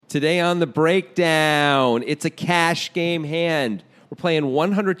Today on the breakdown, it's a cash game hand. We're playing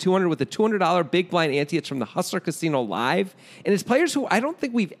 100-200 with a $200 big blind ante. It's from the Hustler Casino Live. And it's players who I don't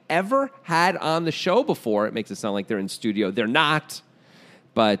think we've ever had on the show before. It makes it sound like they're in studio. They're not.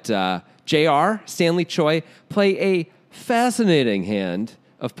 But JR, Stanley Choi, play a fascinating hand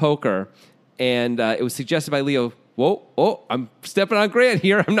of poker. And it was suggested by Leo. Whoa, I'm stepping on Grant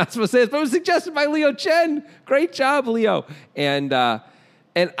here. I'm not supposed to say this, but it was suggested by Leo Chen. Great job, Leo. And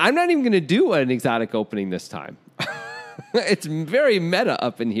I'm not even going to do an exotic opening this time. It's very meta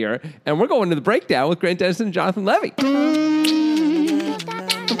up in here. And we're going to the breakdown with Grant Dennison and Jonathan Levy.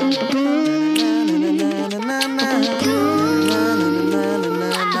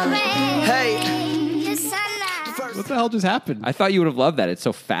 Hey. What the hell just happened? I thought you would have loved that. It's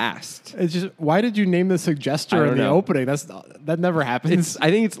so fast. It's just, why did you name the suggester in the opening? That never happens. I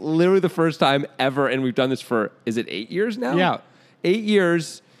think it's literally the first time ever, and we've done this for, is it 8 years now? Yeah. 8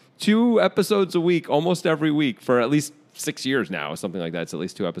 years, 2 episodes a week, almost every week for at least 6 years now, something like that. It's at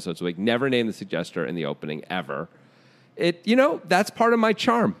least 2 episodes a week. Never named the suggester in the opening, ever. That's part of my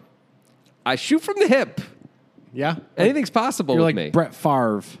charm. I shoot from the hip. Yeah. Anything's possible You're with like me. Brett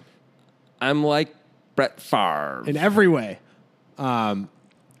Favre. I'm like Brett Favre. In every way.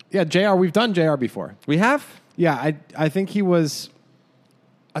 JR, we've done JR before. We have? Yeah, I think he was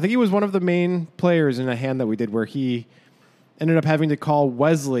one of the main players in a hand that we did where he ended up having to call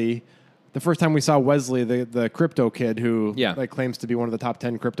Wesley. The first time we saw Wesley, the crypto kid who claims to be one of the top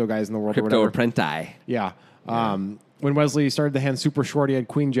 10 crypto guys in the world. Crypto or whatever. apprenti. Yeah. When Wesley started the hand super short, he had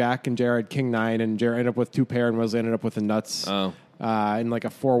Queen Jack and JR had King 9, and JR ended up with 2 pair, and Wesley ended up with the nuts in like a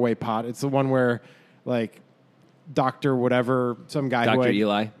 4-way pot. It's the one where like Dr. whatever, some guy Dr.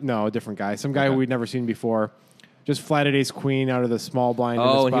 Eli? No, a different guy. Some guy who we'd never seen before. Just flatted ace queen out of the small blind in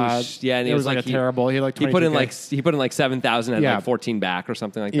the spot. And it was like a terrible. He had like 22K. He put in like 7,000 and like 14 back or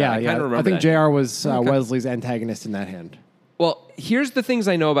something like that. Yeah, I kind of remember. I think JR was Wesley's antagonist in that hand. Well, here's the things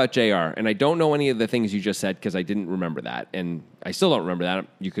I know about JR, and I don't know any of the things you just said because I didn't remember that, and I still don't remember that.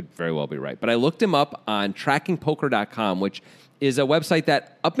 You could very well be right. But I looked him up on trackingpoker.com, which is a website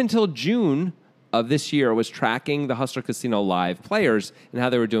that up until June of this year was tracking the Hustler Casino Live players and how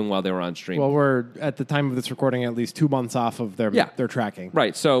they were doing while they were on stream. Well, we're, at the time of this recording, at least 2 months off of their tracking.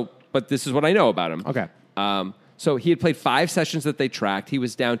 Right. So, but this is what I know about him. Okay. So he had played 5 sessions that they tracked. He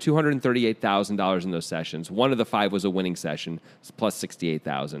was down $238,000 in those sessions. One of the 5 was a winning session, plus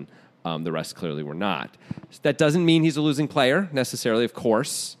 $68,000. The rest clearly were not. That doesn't mean he's a losing player necessarily, of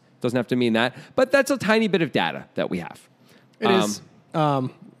course. Doesn't have to mean that. But that's a tiny bit of data that we have. It is.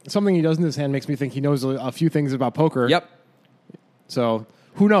 Something he does in his hand makes me think he knows a few things about poker. Yep. So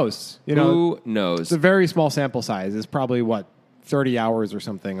who knows? Who knows? It's a very small sample size. It's probably, 30 hours or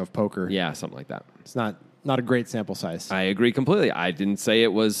something of poker. Yeah, something like that. It's not a great sample size. I agree completely. I didn't say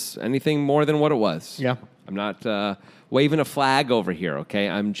it was anything more than what it was. Yeah. I'm not waving a flag over here, okay?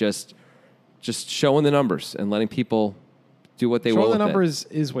 I'm just showing the numbers and letting people do what they will Showing with the it. numbers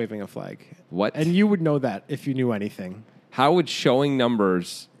is waving a flag. What? And you would know that if you knew anything. How would showing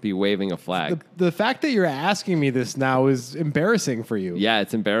numbers be waving a flag? The fact that you're asking me this now is embarrassing for you. Yeah,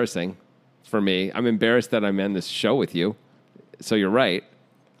 it's embarrassing for me. I'm embarrassed that I'm in this show with you. So you're right.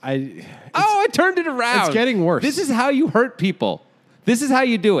 I turned it around. It's getting worse. This is how you hurt people. This is how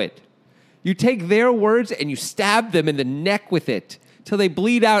you do it. You take their words and you stab them in the neck with it till they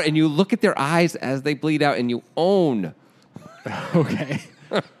bleed out, and you look at their eyes as they bleed out and you own. Okay.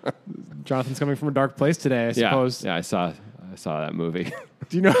 Jonathan's coming from a dark place today, I suppose. Yeah, I saw that movie.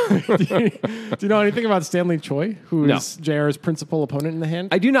 Do you know anything about Stanley Choi, who is JR's principal opponent in the hand?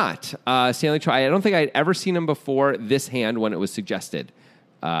 I do not. Stanley Choi, I don't think I'd ever seen him before this hand when it was suggested.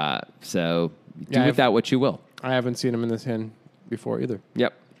 So do with that what you will. I haven't seen him in this hand before either.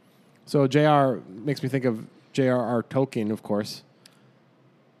 Yep. So JR makes me think of J.R.R. Tolkien, of course.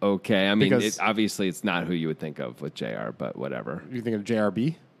 Okay. I mean, obviously it's not who you would think of with JR, but whatever. You think of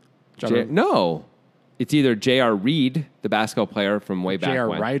J.R.B.? No. It's either J.R. Reed, the basketball player from way back J.R.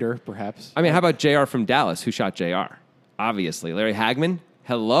 when. Ryder, perhaps. I mean, how about J.R. from Dallas, who shot J.R.? Obviously. Larry Hagman,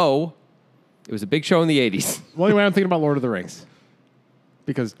 hello. It was a big show in the 80s. The only way I'm thinking about Lord of the Rings.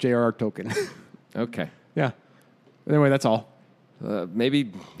 Because J.R.R. Tolkien. Okay. Yeah. Anyway, that's all.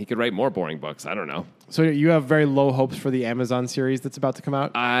 Maybe he could write more boring books. I don't know. So you have very low hopes for the Amazon series that's about to come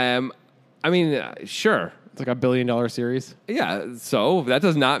out? Sure. It's like $1 billion series. Yeah, so that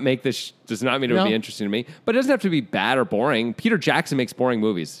does not mean it would be interesting to me. But it doesn't have to be bad or boring. Peter Jackson makes boring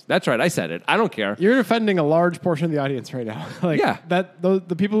movies. That's right, I said it. I don't care. You're defending a large portion of the audience right now.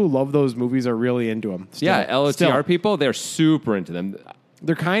 The people who love those movies are really into them. LOTR people, they're super into them.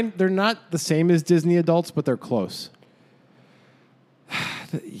 They're not the same as Disney adults, but they're close.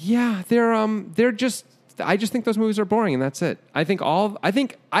 Yeah, they're just. I just think those movies are boring, and that's it. I think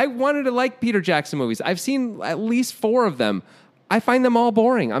I wanted to like Peter Jackson movies. I've seen at least 4 of them. I find them all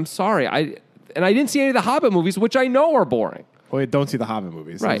boring. I'm sorry. I didn't see any of the Hobbit movies, which I know are boring. Well, don't see the Hobbit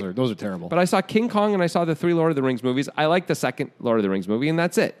movies. Right. Those are terrible. But I saw King Kong and I saw the 3 Lord of the Rings movies. I like the second Lord of the Rings movie, and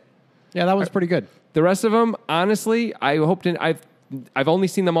that's it. Yeah, that was pretty good. The rest of them, honestly, I've only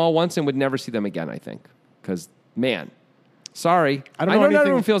seen them all once and would never see them again, I think. Because, man, sorry. I don't know not anything-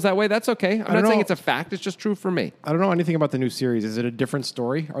 everyone feels that way. That's okay. I'm not saying know- it's a fact. It's just true for me. I don't know anything about the new series. Is it a different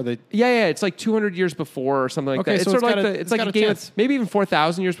story? Are they? Yeah. It's like 200 years before or something like Okay, that. It's so sort of it's like got a- it's it's like got a a game. chance. Maybe even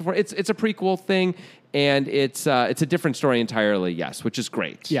 4,000 years before. It's a prequel thing, and it's a different story entirely. Yes, which is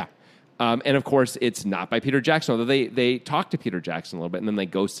great. Yeah. And of course, it's not by Peter Jackson. Although they talked to Peter Jackson a little bit, and then they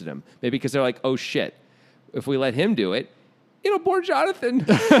ghosted him. Maybe because they're like, oh shit, if we let him do it, it'll bore Jonathan.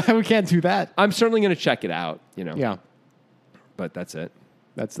 We can't do that. I'm certainly going to check it out. Yeah, But that's it.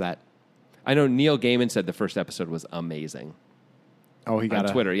 that's that. I know Neil Gaiman said the first episode was amazing. Oh, he got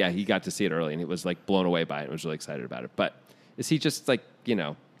On Twitter. Yeah, he got to see it early, and he was like blown away by it and was really excited about it. But is he just like,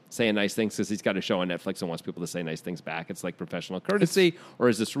 saying nice things because he's got a show on Netflix and wants people to say nice things back? It's like professional courtesy, or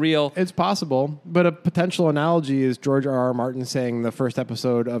is this real? It's possible, but a potential analogy is George R.R. Martin saying the first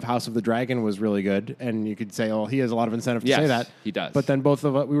episode of House of the Dragon was really good, and you could say, oh, he has a lot of incentive to Yes, say that. he does. But then both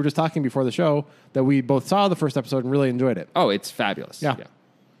of us, we were just talking before the show that we both saw the first episode and really enjoyed it. Oh, it's fabulous. Yeah.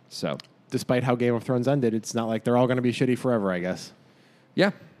 So, Despite how Game of Thrones ended, it's not like they're all going to be shitty forever, I guess.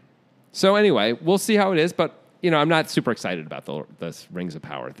 yeah. So anyway, we'll see how it is, but I'm not super excited about the Rings of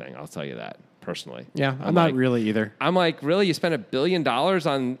Power thing. I'll tell you that personally. Yeah, I'm not like, really either. I'm like, really? You spent $1 billion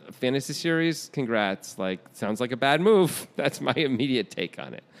on a fantasy series? Congrats. Like, sounds like a bad move. That's my immediate take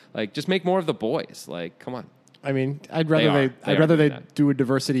on it. Like, just make more of the boys. Like, come on. I mean, I'd They rather are they doing that. do a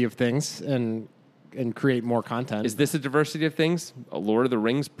diversity of things and create more content. Is this a diversity of things? A Lord of the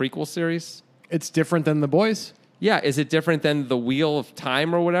Rings prequel series? It's different than The Boys. Yeah. Is it different than The Wheel of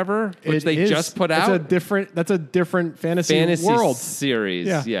Time or whatever, which It they is. just put That's out? That's a different fantasy fantasy world. series.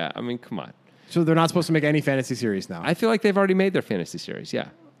 Yeah. Yeah. I mean, come on. So they're not supposed to make any fantasy series now. I feel like they've already made their fantasy series. Yeah.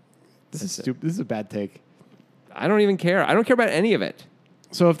 This is stupid. This is a bad take. I don't even care. I don't care about any of it.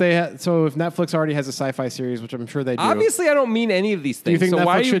 So if if Netflix already has a sci-fi series, which I'm sure they do, Obviously, I don't mean any of these do you things. think so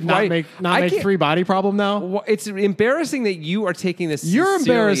why Netflix are you, should not why, make I make can't- Three Body Problem now? Well, it's embarrassing that you are taking this You're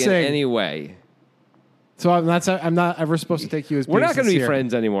sincerely embarrassing. in any way. So I'm not ever supposed to take you as We're being not going to be sincere.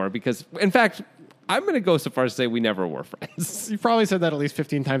 friends anymore because, in fact, I'm going to go so far as to say we never were friends. You've probably said that at least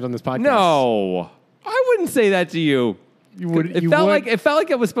 15 times on this podcast. No, I wouldn't say that to you. you would. It you felt would. like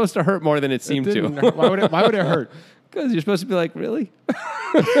it was supposed to hurt more than it seemed Didn't. to. Why would it hurt? Because you're supposed to be like, really,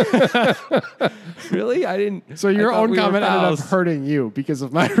 really? I didn't. So your I thought own we were comment ended up pals. hurting you because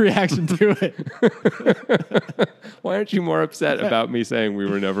of my reaction to it. Why aren't you more upset about me saying we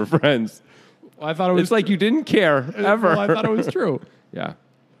were never friends? Well, I thought it was It's like you didn't care ever. Well, I thought it was true. Yeah.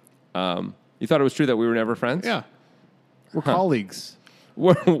 You thought it was true that we were never friends? Yeah, we're colleagues.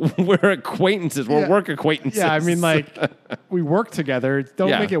 We're acquaintances. We're Yeah. work acquaintances. Yeah, I mean, like we work together. Don't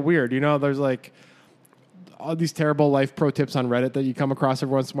Yeah. make it weird. There's like all these terrible life pro tips on Reddit that you come across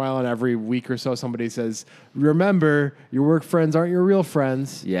every once in a while, and every week or so somebody says, "Remember, your work friends aren't your real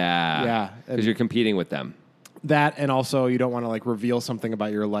friends." Yeah. Yeah. Because you're competing with them. That, and also you don't want to like reveal something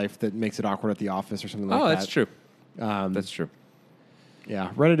about your life that makes it awkward at the office or something like that. Oh, that's true. That's true.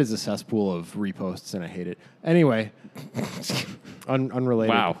 Yeah, Reddit is a cesspool of reposts, and I hate it. Anyway,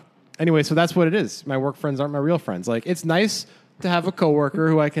 unrelated. Wow. Anyway, so that's what it is. My work friends aren't my real friends. Like, it's nice to have a coworker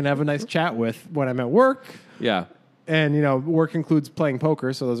who I can have a nice chat with when I'm at work. Yeah. And, work includes playing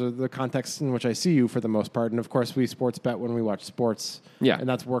poker, so those are the contexts in which I see you for the most part. And, of course, we sports bet when we watch sports. Yeah. And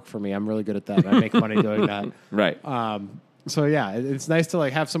that's work for me. I'm really good at that. I make money doing that. Right. So yeah, it's nice to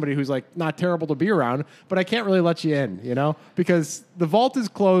like have somebody who's like not terrible to be around, but I can't really let you in, because the vault is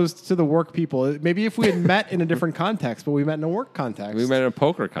closed to the work people. Maybe if we had met in a different context, but we met in a work context. We met in a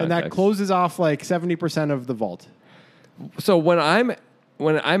poker context. and that closes off like 70% of the vault. So when I'm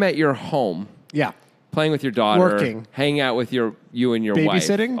at your home, Yeah. playing with your daughter, Working. hanging out with you and your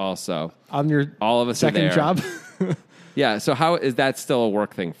Babysitting? wife, also. On your All of us are second there. job. Yeah. So how is that still a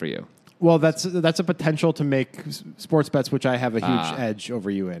work thing for you? Well, that's a potential to make sports bets, which I have a huge edge over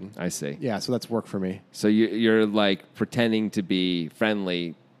you in. I see. Yeah, so that's work for me. So you're like pretending to be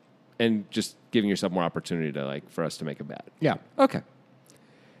friendly and just giving yourself more opportunity to for us to make a bet. Yeah. Okay.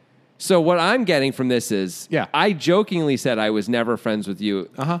 So what I'm getting from this is, Yeah. I jokingly said I was never friends with you,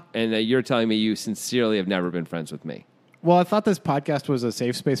 Uh-huh. and you're telling me you sincerely have never been friends with me. Well, I thought this podcast was a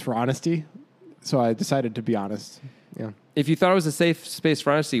safe space for honesty, so I decided to be honest. Yeah. If you thought it was a safe space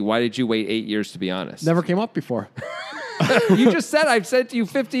for honesty, why did you wait 8 years to be honest? Never came up before. You just said I've said to you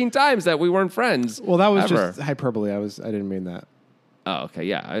 15 times that we weren't friends. Well, that was ever. just hyperbole. I didn't mean that. Oh, okay.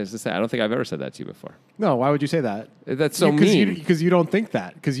 Yeah. I was just saying, I don't think I've ever said that to you before. No, why would you say that? That's so mean. Because you don't think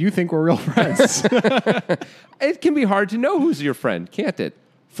that. Because you think we're real friends. It can be hard to know who's your friend, can't it?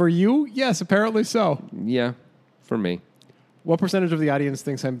 For you, yes, apparently so. Yeah, for me. What percentage of the audience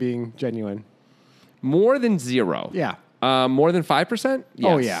thinks I'm being genuine? More than 0. Yeah. More than 5%?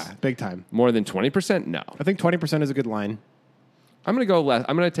 Yes. Oh, yeah. Big time. More than 20%? No. I think 20% is a good line. I'm going to go less.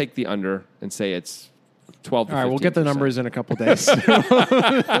 I'm going to take the under and say it's 12 to 15%. All right, we'll get the numbers in a couple days.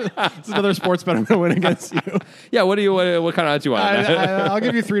 It's another sports bet I'm going to win against you. Yeah, what kind of odds do you want? I'll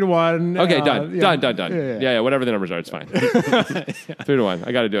give you 3-1. Okay, done. Yeah. Done. Yeah, whatever the numbers are, it's fine. 3-1.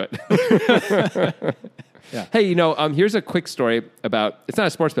 I got to do it. Yeah. Hey, here's a quick story about, it's not a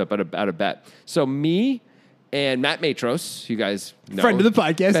sports bet, but about a bet. So me and Matt Matros, you guys know. Friend of the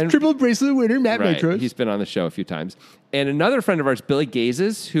podcast, triple bracelet winner, Matt Right. Matros. He's been on the show a few times. And another friend of ours, Billy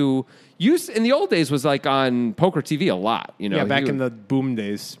Gazes, who in the old days was like on Poker TV a lot. Yeah, back in the boom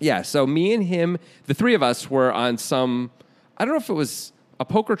days. Yeah, so me and him, the three of us were on some, I don't know if it was a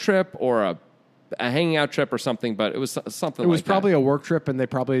poker trip or a hanging out trip or something, but it was something like that. It was probably a work trip, and they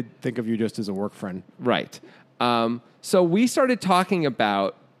probably think of you just as a work friend. Right. So we started talking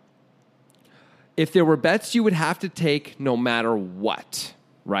about if there were bets you would have to take no matter what,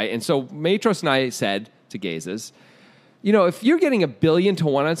 right? And so Matros and I said to Gazes, if you're getting $1 billion to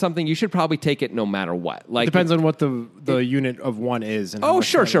 1 on something, you should probably take it no matter what. Like, depends on what the unit of one is. And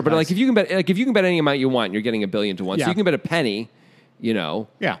sure. But like if you can bet any amount you want, you're getting $1 billion to 1. Yeah. So you can bet a penny,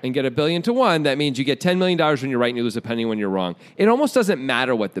 and get $1 billion to 1. That means you get $10 million when you're right and you lose a penny when you're wrong. It almost doesn't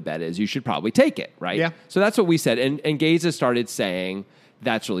matter what the bet is. You should probably take it, right? Yeah. So that's what we said. And Gazes started saying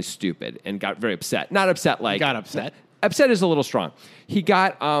that's really stupid and got very upset. Not upset like... Got upset? Upset is a little strong. He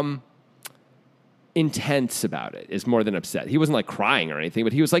got intense about it, is more than upset. He wasn't like crying or anything,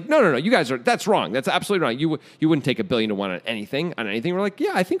 but he was like, no, you guys that's wrong. That's absolutely wrong. You wouldn't take $1 billion to 1 on anything. We're like,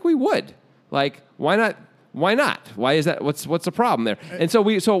 yeah, I think we would. Like, why not? Why not? Why is that? What's the problem there? And so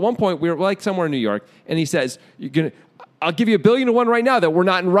at one point we were like somewhere in New York, and he says, I'll give you $1 billion to 1 right now that we're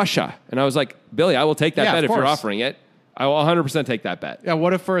not in Russia. And I was like, Billy, I will take that bet if you're offering it. I will 100% take that bet. Yeah,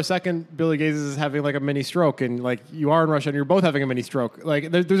 what if for a second Billy Gazes is having like a mini stroke and like you are in Russia and you're both having a mini stroke? Like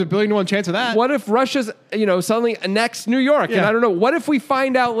there's $1 billion to 1 chance of that. What if Russia's, suddenly annexed New York? Yeah. And I don't know, what if we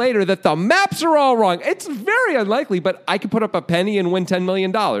find out later that the maps are all wrong? It's very unlikely, but I could put up a penny and win $10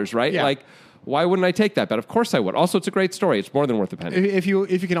 million, right? Yeah. Like, why wouldn't I take that bet? Of course I would. Also, it's a great story. It's more than worth a penny. If you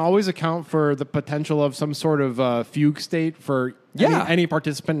can always account for the potential of some sort of fugue state for any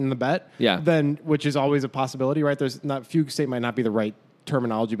participant in the bet, then which is always a possibility, right? Fugue state might not be the right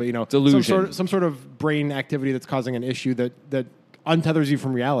terminology, but delusion, some sort of brain activity that's causing an issue that untethers you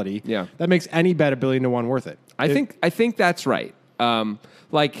from reality. Yeah, that makes any bet $1 billion to 1 worth it. I think that's right.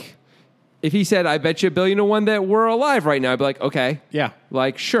 Like if he said, "I bet you $1 billion to 1 that we're alive right now," I'd be like, "Okay, yeah,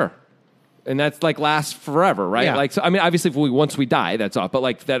 like sure." And that's like lasts forever, right? Yeah. Like, so I mean, obviously, once we die, that's off. But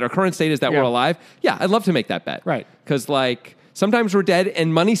like that, our current state is that we're alive. Yeah, I'd love to make that bet, right? Because like sometimes we're dead,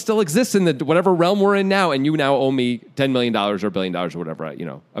 and money still exists in the whatever realm we're in now, and you now owe me $10 million or $1 billion or whatever.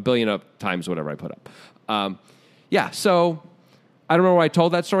 $1 billion times whatever I put up. So I don't remember why I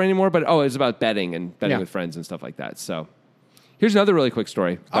told that story anymore, but it was about betting and betting with friends and stuff like that. So here's another really quick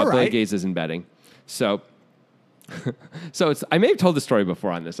story about Billy Gazes and betting. So I may have told the story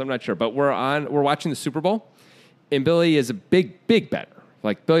before on this. I'm not sure, but we're watching the Super Bowl, and Billy is a big better.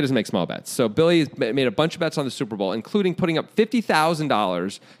 Like Billy doesn't make small bets, so Billy has made a bunch of bets on the Super Bowl, including putting up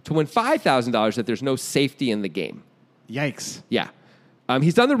 $50,000 to win $5,000 that there's no safety in the game. Yikes! Yeah,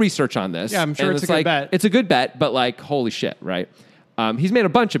 he's done the research on this. Yeah, I'm sure it's a good bet. It's a good bet, but like holy shit, right? He's made a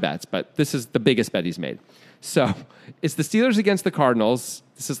bunch of bets, but this is the biggest bet he's made. So it's the Steelers against the Cardinals.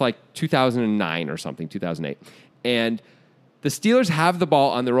 This is like 2009 or something, 2008. And the Steelers have the ball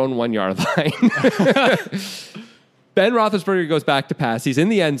on their own 1 yard line. Ben Roethlisberger goes back to pass. He's in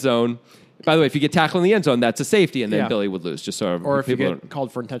the end zone. By the way, if you get tackled in the end zone, that's a safety, and then Billy would lose. Just so or if you get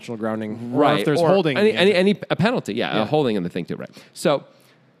called for intentional grounding, right? Or if there's holding, a penalty, a holding in the thing too, right? So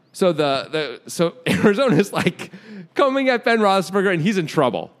Arizona is like coming at Ben Roethlisberger, and he's in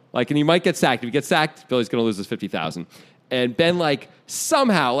trouble. Like, and he might get sacked. If he gets sacked, Billy's going to lose his $50,000. And Ben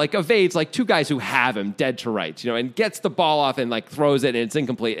somehow evades two guys who have him dead to rights, and gets the ball off and throws it, and it's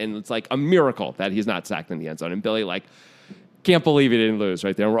incomplete, and it's like a miracle that he's not sacked in the end zone. And Billy can't believe he didn't lose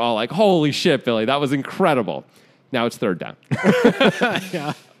right there. And we're all like, holy shit, Billy, that was incredible. Now it's third down.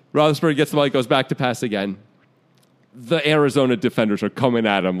 Yeah. Roethlisberger gets the ball, he goes back to pass again. The Arizona defenders are coming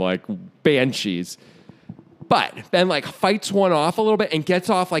at him like banshees. But Ben like fights one off a little bit and gets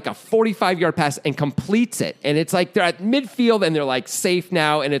off like a 45-yard pass and completes it. And it's like they're at midfield and they're like safe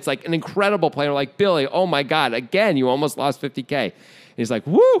now. And it's like an incredible play. We're like, Billy, oh my God, again, you almost lost $50K. And he's like,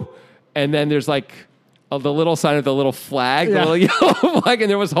 woo. And then there's like the little sign of the little flag, the little yellow flag, and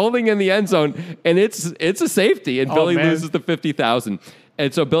there was holding in the end zone. And it's a safety. And Billy loses the $50,000.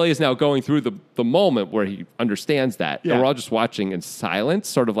 And so Billy is now going through the moment where he understands that. Yeah. And we're all just watching in silence,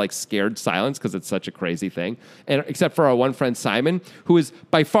 sort of like scared silence because it's such a crazy thing. And except for our one friend, Simon, who is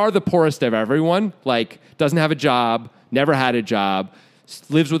by far the poorest of everyone, like doesn't have a job, never had a job,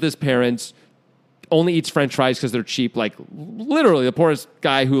 lives with his parents, only eats French fries because they're cheap, like literally the poorest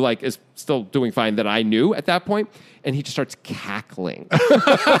guy who like is still doing fine that I knew at that point. And he just starts cackling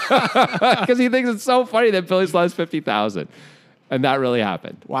because he thinks it's so funny that Billy's lost $50,000. And that really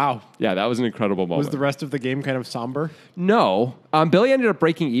happened. Wow. Yeah, that was an incredible moment. Was the rest of the game kind of somber? No. Billy ended up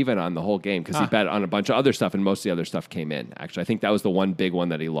breaking even on the whole game because he bet on a bunch of other stuff, and most of the other stuff came in, actually. I think that was the one big one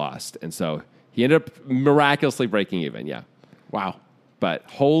that he lost. And so he ended up miraculously breaking even, yeah. Wow. But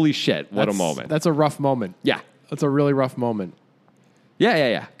holy shit, what a moment. That's a rough moment. Yeah. That's a really rough moment.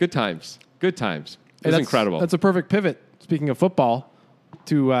 Yeah. Good times. Good times. It was incredible. That's a perfect pivot, speaking of football,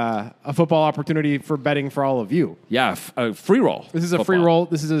 to a football opportunity for betting for all of you. Yeah, a free roll. This is a free roll.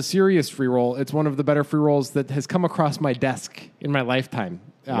 This is a serious free roll. It's one of the better free rolls that has come across my desk in my lifetime.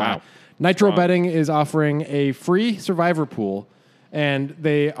 Wow. Nitro Strong. Betting is offering a free survivor pool, and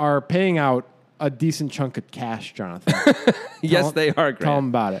they are paying out a decent chunk of cash, Jonathan. Yes, they are, Grant. Tell them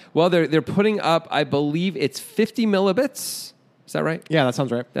about it. Well, they're putting up, I believe it's 50 millibits. Is that right? Yeah, that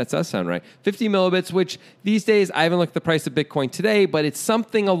sounds right. That does sound right. 50 millibits, which these days, I haven't looked at the price of Bitcoin today, but it's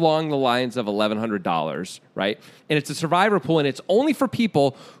something along the lines of $1,100, right? And it's a survivor pool, and it's only for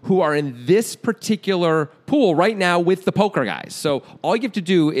people who are in this particular pool right now with the poker guys. So all you have to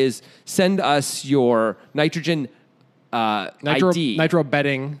do is send us your Nitrogen ID. Nitro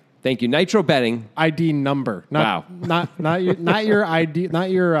Betting Thank you. Nitro Betting. ID number. Wow. Not your ID, not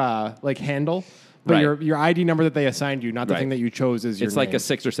your like handle. But Right. your ID number that they assigned you, not the Right. thing that you chose as your It's like name. a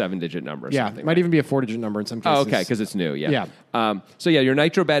 6 or 7 digit number. Or Yeah, something, it might even be a 4-digit number in some cases. Oh, okay, because it's new. Yeah. Yeah. So your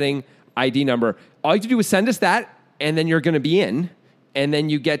Nitro Betting ID number. All you have to do is send us that, and then you're going to be in, and then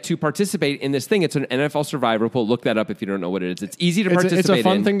you get to participate in this thing. It's an NFL Survivor pool. Look that up if you don't know what it is. It's easy to participate. It's a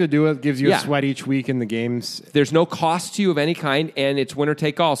fun in. thing to do. It gives you Yeah. a sweat each week in the games. There's no cost to you of any kind, and it's winner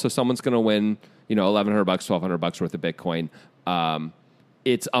take all. So someone's going to win, $1,100, $1,200 worth of Bitcoin.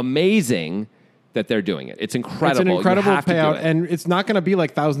 It's amazing that they're doing it. It's incredible. It's an incredible You have to do payout, it. and it's not going to be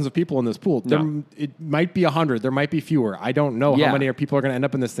like thousands of people in this pool. No. It might be 100. There might be fewer. I don't know Yeah. how many people are going to end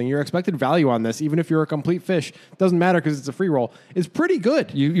up in this thing. Your expected value on this, even if you're a complete fish, doesn't matter because it's a free roll, is pretty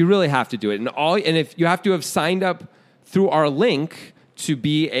good. You really have to do it. And if you have to have signed up through our link to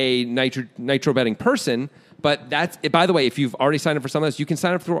be a Nitro Betting person, but that's, by the way, if you've already signed up for some of this, you can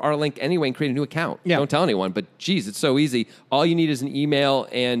sign up through our link anyway and create a new account. Yeah. Don't tell anyone, but geez, it's so easy. All you need is an email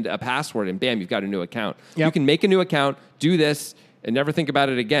and a password, and bam, you've got a new account. Yep. You can make a new account, do this, and never think about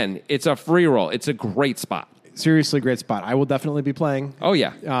it again. It's a free roll. It's a great spot. Seriously, great spot. I will definitely be playing. Oh,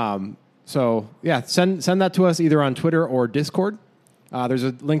 yeah. So yeah, send that to us either on Twitter or Discord. There's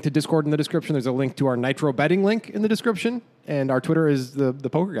a link to Discord in the description. There's a link to our Nitro Betting link in the description. And our Twitter is the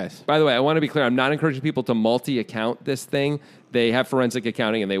Poker Guys. By the way, I want to be clear. I'm not encouraging people to multi-account this thing. They have forensic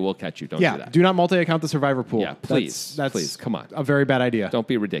accounting, and they will catch you. Don't do Yeah, that. do not multi-account the Survivor pool. Yeah, please. That's Please, come on. a very bad idea. Don't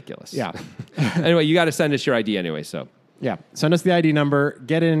be ridiculous. Yeah. Anyway, you got to send us your ID anyway, so. Yeah, send us the ID number.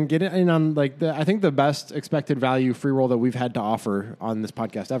 Get in on I think the best expected value free roll that we've had to offer on this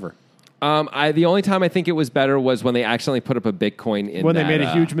podcast ever. The only time I think it was better was when they accidentally put up a Bitcoin in When that, they made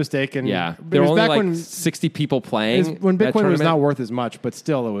a huge mistake, and Yeah. it There were was only back like when 60 people playing. when that Bitcoin was tournament. not worth as much, but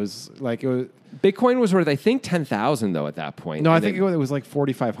still it was. Bitcoin was worth, I think, 10,000 though at that point. No, I And think then- it was like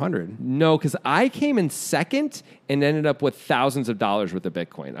 4,500. No, because I came in second and ended up with thousands of dollars worth of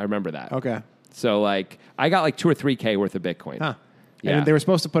Bitcoin. I remember that. Okay, So I got like 2 or 3K worth of Bitcoin. huh? Yeah. And they were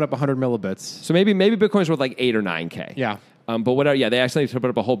supposed to put up 100 millibits. So maybe Bitcoin's worth like 8 or 9K. Yeah. But whatever. Yeah, they actually put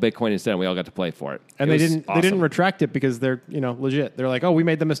up a whole Bitcoin instead, and we all got to play for it. And It they was didn't awesome. retract it because they're legit. They're like, oh, we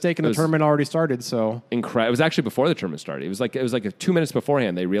made the mistake and the was- tournament already started. So Incredible. It was actually before the tournament started. It was like 2 minutes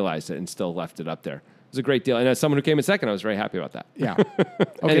beforehand they realized it and still left it up there. It was a great deal. And as someone who came in second, I was very happy about that. yeah, okay,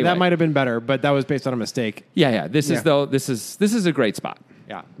 Anyway. that might have been better, but that was based on a mistake. Yeah. This is a great spot.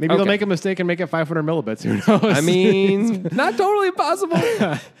 Yeah, maybe they'll Okay. make a mistake and make it 500 millibits. Who knows? I mean, not totally impossible.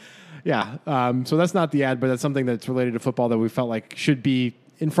 yeah. So that's not the ad, but that's something that's related to football that we felt like should be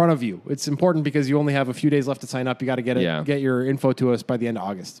in front of you. It's important because you only have a few days left to sign up. You got to get your info to us by the end of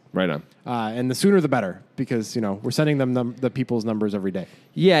August. Right on. And the sooner the better, because we're sending them the people's numbers every day.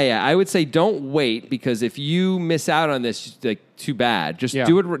 Yeah. I would say don't wait, because if you miss out on this, like, too bad. Just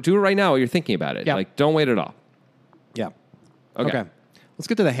do it right now while you're thinking about it. Yeah. Like, don't wait at all. Yeah. Okay. Let's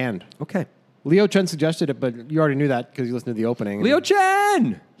get to the hand. Okay. Leo Chen suggested it, but you already knew that because you listened to the opening. Leo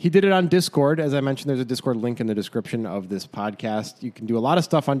Chen! He did it on Discord. As I mentioned, there's a Discord link in the description of this podcast. You can do a lot of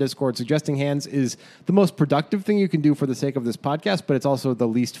stuff on Discord. Suggesting hands is the most productive thing you can do for the sake of this podcast, but it's also the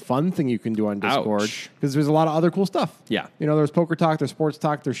least fun thing you can do on Discord because there's a lot of other cool stuff. Yeah. There's poker talk, there's sports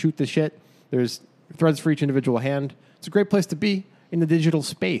talk, there's shoot the shit, there's threads for each individual hand. It's a great place to be in the digital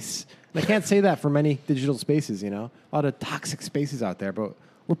space. And I can't say that for many digital spaces, a lot of toxic spaces out there, but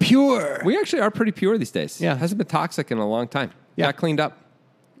we're pure. We actually are pretty pure these days. Yeah. Hasn't been toxic in a long time. Yeah. Got cleaned up.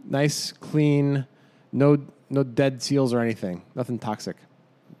 Nice, clean, no dead seals or anything. Nothing toxic.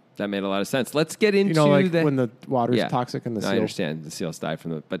 That made a lot of sense. Let's get into when the water's toxic and the seals. I understand the seals die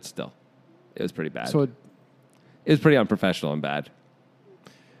from but still, it was pretty bad. So it was pretty unprofessional and bad.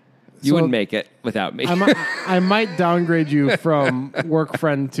 You wouldn't make it without me. I might downgrade you from work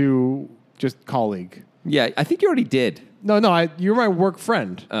friend to just colleague. Yeah, I think you already did. No, you're my work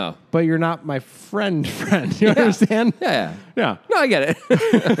friend. Oh. But you're not my friend. You understand? Yeah. Yeah. No, I get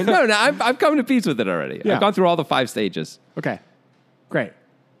it. No, I've come to peace with it already. Yeah. I've gone through all the 5 stages. Okay. Great.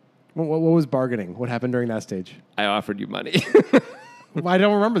 What was bargaining? What happened during that stage? I offered you money. I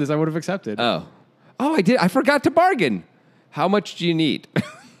don't remember this. I would have accepted. Oh, I did. I forgot to bargain. How much do you need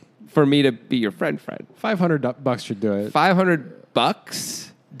for me to be your friend? $500 should do it. $500?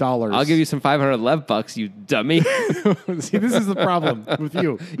 Dollars. I'll give you some 500 lev bucks, you dummy. See, this is the problem with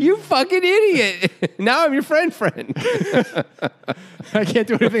you. You fucking idiot. Now I'm your friend. I can't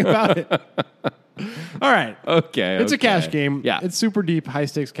do anything about it. All right. Okay. It's a cash game. Yeah. It's super deep, high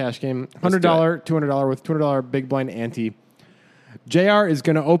stakes cash game. $100, $200 with $200 big blind ante. JR is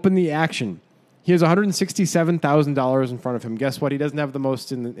going to open the action. He has $167,000 in front of him. Guess what? He doesn't have the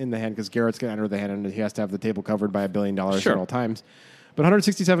most in the hand because Garrett's going to enter the hand and he has to have the table covered by $1 billion at all times. But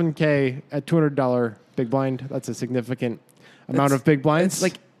 $167K at $200 big blind, that's a significant amount of big blinds. It's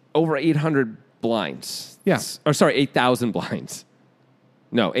like over 800 blinds. Yeah. Or sorry, 8,000 blinds.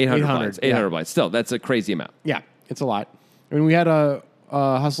 No, 800 blinds. 800 blinds. Still, that's a crazy amount. Yeah, it's a lot. I mean, we had a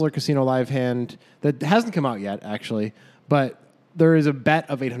Hustler Casino live hand that hasn't come out yet, actually, but there is a bet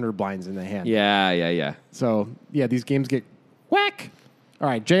of 800 blinds in the hand. Yeah. So, these games get whack. All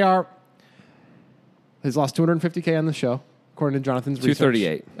right, JR has lost $250K on the show, according to Jonathan's research.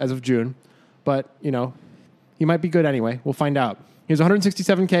 238 as of June. But, he might be good anyway. We'll find out. He has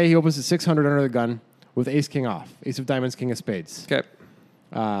 $167K. He opens to 600 under the gun with ace king off. Ace of diamonds, king of spades. Okay.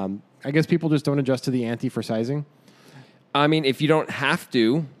 I guess people just don't adjust to the ante for sizing. I mean, if you don't have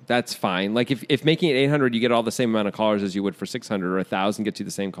to, that's fine. Like if making it 800, you get all the same amount of callers as you would for 600, or 1,000 gets you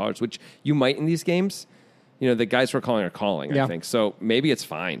the same callers, which you might in these games. The guys who are calling are calling, I think. So maybe it's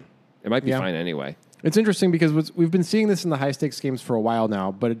fine. It might be fine anyway. It's interesting because we've been seeing this in the high stakes games for a while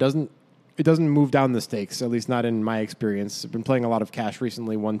now, but it doesn't move down the stakes, at least not in my experience. I've been playing a lot of cash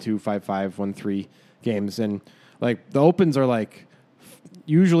recently, 1-2, 5-5, 1-3 games, and like the opens are like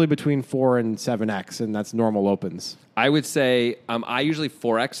usually between 4 and 7x, and that's normal opens. I would say I usually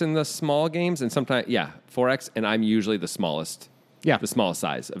 4x in the small games, and sometimes 4x, and I'm usually the smallest. Yeah, the smallest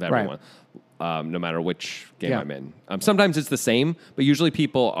size of everyone, no matter which game I'm in. Sometimes it's the same, but usually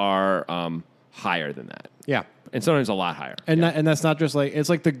people are higher than that. Yeah, and sometimes a lot higher. And that's not just like it's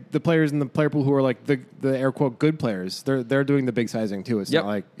like the players in the player pool who are like the air quote good players. They're doing the big sizing too. It's not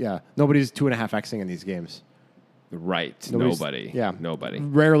like nobody's 2.5xing in these games. Right. Nobody. Yeah. Nobody.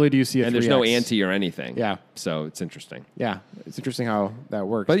 Rarely do you see a 3x. And there's no ante or anything. Yeah. So it's interesting. Yeah. It's interesting how that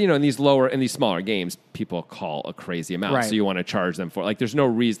works. But, in these smaller games, people call a crazy amount. Right. So you want to charge them for, there's no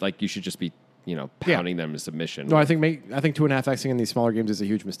reason, you should just be, pounding them to submission. No, I think 2.5xing in these smaller games is a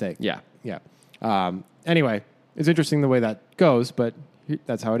huge mistake. Yeah. Yeah. Anyway, it's interesting the way that goes, but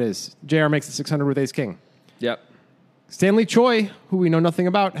that's how it is. JR makes the 600 with ace king. Yep. Stanley Choi, who we know nothing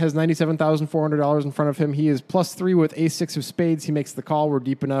about, has $97,400 in front of him. He is +3 with ace-6 of spades. He makes the call. We're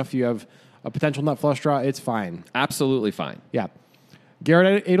deep enough. You have a potential nut flush draw. It's fine. Absolutely fine. Yeah.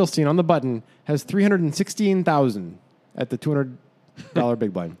 Garrett Adelstein on the button has $316,000 at the $200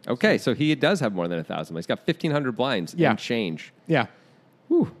 big blind. Okay, so he does have more than 1,000. He's got 1,500 blinds and change. Yeah.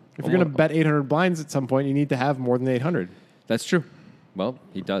 Whew. If you're going to bet 800 blinds at some point, you need to have more than 800. That's true. Well,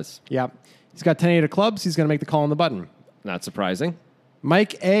 he does. Yeah. He's got 10-8 of clubs. He's going to make the call on the button. Not surprising.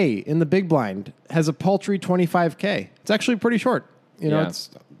 Mike A. in the big blind has a paltry 25K. It's actually pretty short. It's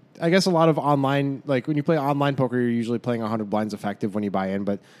I guess a lot of online, like when you play online poker, you're usually playing 100 blinds effective when you buy in,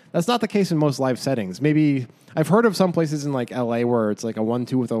 but that's not the case in most live settings. Maybe I've heard of some places in like LA where it's like a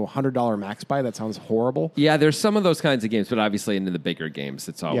 1-2 with a $100 max buy. That sounds horrible. Yeah, there's some of those kinds of games, but obviously into the bigger games,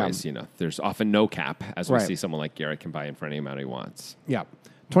 it's always, there's often no cap, as we Right. see someone like Garrett can buy in for any amount he wants. Yeah.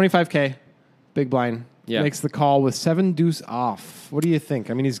 25K, big blind. Yeah. Makes the call with 7 deuce off. What do you think?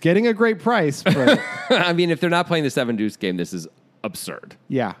 I mean, he's getting a great price, but I mean, if they're not playing the 7 deuce game, this is absurd.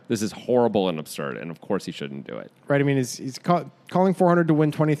 yeah. This is horrible and absurd, and of course he shouldn't do it. Right. I mean, he's calling 400 to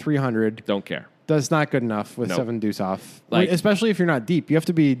win 2,300. Don't care. That's not good enough with Nope. 7 deuce off. Like- Especially if you're not deep. You have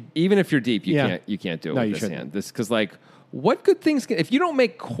to be. Even if you're deep, you Yeah. can't do it No, you with this shouldn't. hand. This because like what good things can, if you don't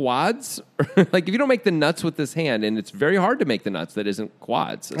make quads, like if you don't make the nuts with this hand, and it's very hard to make the nuts that isn't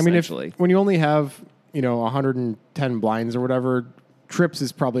quads. I mean, Essentially, when you only have 110 blinds or whatever, trips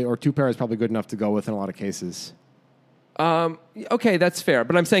is probably or 2 pair is probably good enough to go with in a lot of cases. okay, that's fair.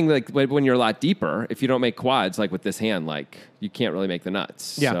 But I'm saying like when you're a lot deeper, if you don't make quads, like with this hand, like you can't really make the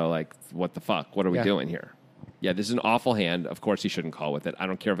nuts. Yeah. So like, what the fuck? What are we Yeah. doing here? Yeah, this is an awful hand. Of course, you shouldn't call with it. I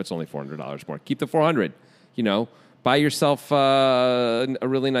don't care if it's only $400 more. Keep the 400. Buy yourself a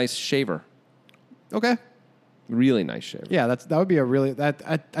really nice shaver. Okay. Really nice shaver. Yeah, that would be a really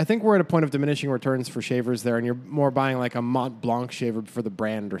I think we're at a point of diminishing returns for shavers there, and you're more buying like a Mont Blanc shaver for the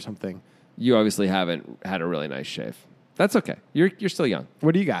brand or something. You obviously haven't had a really nice shave. That's okay. You're still young.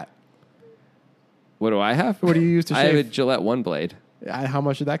 What do you got? What do I have? What do you use to I have a shave? Gillette One Blade. How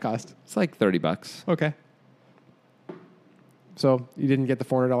much did that cost? It's like $30. Okay. So you didn't get the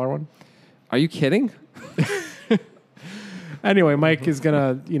 $400 one? Are you kidding? Anyway, Mike is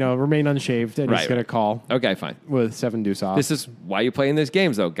gonna remain unshaved, and he's Right, gonna right. call Okay, fine. with 7 deuce off. This is why you play in these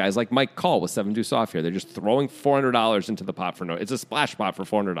games, though. Guys like Mike Call with 7 deuce off here. They're just throwing $400 into the pot for no. It's a splash pot for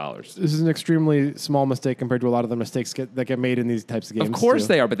 $400. This is an extremely small mistake compared to a lot of the mistakes that get made in these types of games. Of course too.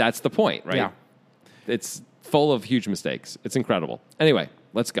 they are, but that's the point, right? Yeah. It's full of huge mistakes. It's incredible. Anyway,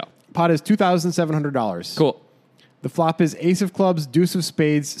 let's go. Pot is $2,700. Cool. The flop is ace of clubs, deuce of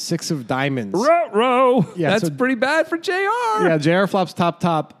spades, 6 of diamonds. Row. Yeah, That's so- pretty bad for JR. Yeah, JR flops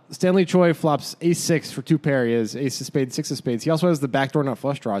top. Stanley Choi flops ace 6 for 2 pair. He has ace of spades, 6 of spades. He also has the backdoor nut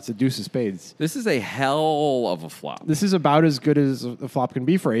flush draw. It's a deuce of spades. This is a hell of a flop. This is about as good as a flop can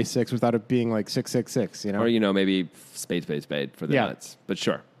be for ace 6 without it being like 666, Or, maybe spade for the Yeah. nuts. But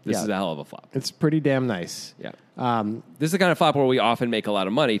sure, this Yeah. is a hell of a flop. It's pretty damn nice. Yeah. This is the kind of flop where we often make a lot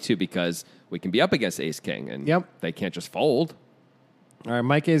of money, too, because we can be up against ace-king, and Yep. they can't just fold. All right,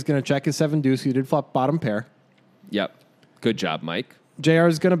 Mike A is going to check his 7 deuce. He did flop bottom pair. Yep. Good job, Mike. JR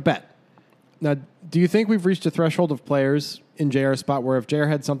is going to bet. Now, do you think we've reached a threshold of players in JR's spot where if JR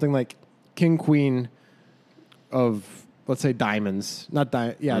had something like king, queen of, let's say, diamonds,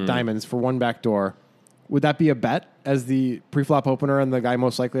 diamonds for 1 back door, would that be a bet as the pre-flop opener and the guy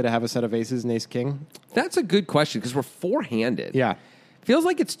most likely to have a set of aces and ace king? That's a good question, because we're four-handed. Yeah. Feels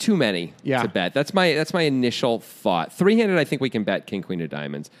like it's too many Yeah. to bet. That's my initial thought. 3-handed, I think we can bet king, queen of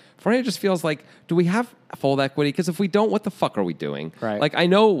diamonds. 4-handed just feels like, do we have fold equity? Because if we don't, what the fuck are we doing? Right. Like, I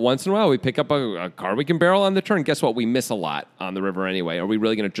know once in a while we pick up a card we can barrel on the turn. Guess what? We miss a lot on the river anyway. Are we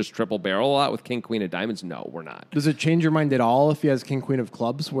really going to just triple barrel a lot with king, queen of diamonds? No, we're not. Does it change your mind at all if he has king, queen of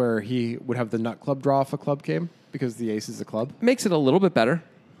clubs where he would have the nut club draw if a club came because the ace is a club? Makes it a little bit better,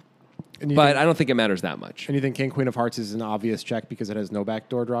 And you but think, I don't think it matters that much. and you think king, queen of hearts is an obvious check because it has no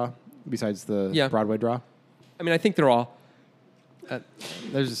backdoor draw besides the Yeah. Broadway draw? I mean, I think they're all...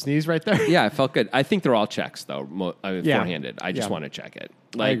 There's a sneeze right there. Yeah, it felt good. I think they're all checks, though, Yeah. four-handed. I just Yeah. want to check it.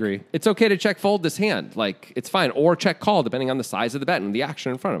 agree. It's okay to check fold this hand. Like, it's fine. Or check call, depending on the size of the bet and the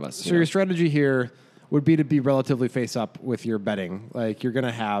action in front of us. So your strategy here would be to be relatively face up with your betting. Like you're going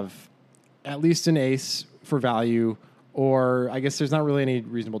to have at least an ace for value, or I guess there's not really any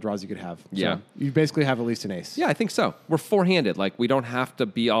reasonable draws you could have. So Yeah. you basically have at least an ace. Yeah, I think so. We're four-handed. Like, we don't have to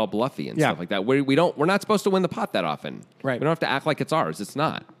be all bluffy and Yeah. stuff like that. We're not supposed to win the pot that often. Right. We don't have to act like it's ours. It's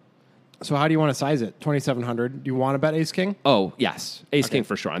not. So how do you want to size it? 2,700. Do you want to bet ace king? Oh, yes. Ace king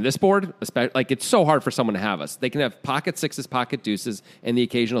for sure. On this board, like, it's so hard for someone to have us. They can have pocket sixes, pocket deuces, and the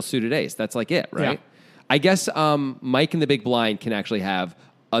occasional suited ace. That's like it, right? Yeah. I guess Mike in the big blind can actually have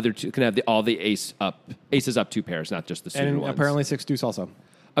all the aces up 2 pairs, not just the suited And ones. apparently 6 deuce also.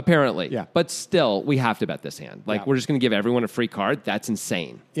 Apparently. Yeah. But still, we have to bet this hand. Like, Yeah. we're just going to give everyone a free card. That's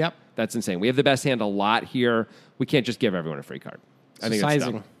insane. Yep. That's insane. We have the best hand a lot here. We can't just give everyone a free card. I think that's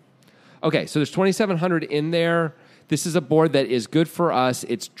sizing. dumb. Okay, so there's 2,700 in there. This is a board that is good for us.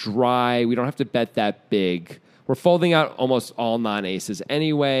 It's dry. We don't have to bet that big. We're folding out almost all non-aces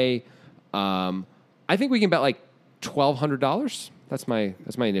anyway. I think we can bet like $1,200. That's my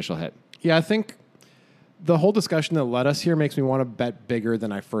initial hit. Yeah, I think the whole discussion that led us here makes me want to bet bigger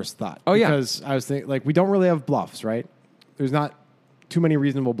than I first thought. Oh, yeah. Because I was thinking, like, we don't really have bluffs, right? There's not too many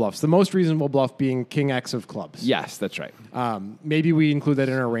reasonable bluffs. The most reasonable bluff being King X of clubs. Yes, that's right. Maybe we include that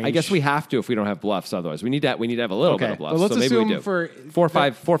in our range. I guess we have to if we don't have bluffs. Otherwise, we need to have a little bit of bluffs. Well, let's so maybe we assume do. for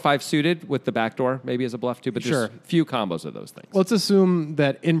 4-5 suited with the backdoor maybe as a bluff too. But Sure. there's few combos of those things. Let's assume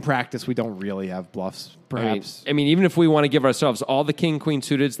that in practice we don't really have bluffs. Perhaps. I mean, even if we want to give ourselves all the king queen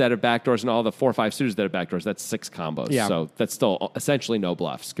suiteds that have backdoors and all the 4-5 suiteds that have backdoors, that's 6 combos. Yeah. So that's still essentially no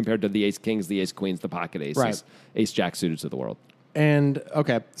bluffs compared to the ace kings, the ace queens, the pocket aces, Right. ace jack suiteds of the world. And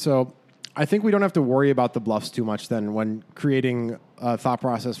okay, so I think we don't have to worry about the bluffs too much then when creating a thought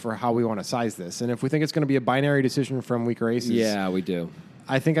process for how we want to size this. And if we think it's going to be a binary decision from weaker aces, Yeah, we do.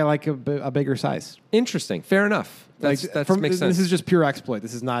 I think I like a bigger size. Interesting. Fair enough. That makes sense. This is just pure exploit.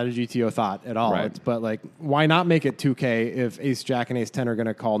 This is not a GTO thought at all. Right. But like, why not make it 2K if ace jack and ace 10 are going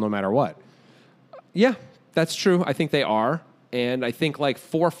to call no matter what? Yeah, that's true. I think they are. And I think like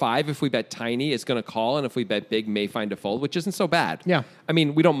 4-5, if we bet tiny, is going to call, and if we bet big, may find a fold, which isn't so bad. Yeah. I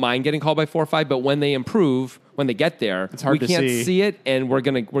mean, we don't mind getting called by 4-5, but when they improve, when they get there, It's hard we to can't see. see it, and we're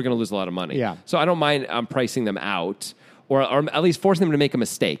gonna lose a lot of money. Yeah. So I don't mind pricing them out, or at least forcing them to make a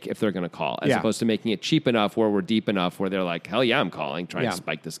mistake if they're going to call, as Yeah. opposed to making it cheap enough where we're deep enough where they're like, hell yeah, I'm calling, trying Yeah. to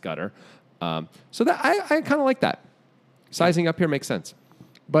spike this gutter. So that I kind of like that. Sizing up here makes sense.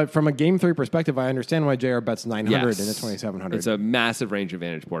 But from a game 3 perspective, I understand why JR bets 900 Yes. in a 2700. It's a massive range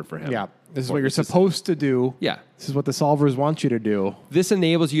advantage board for him. Yeah. This is what you're supposed to do. Yeah. This is what the solvers want you to do. This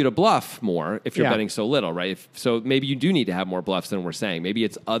enables you to bluff more if you're Yeah. betting so little, right? So maybe you do need to have more bluffs than we're saying. Maybe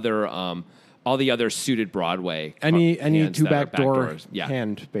it's other all the other suited Broadway Any hands two that are backdoor backdoors. Yeah.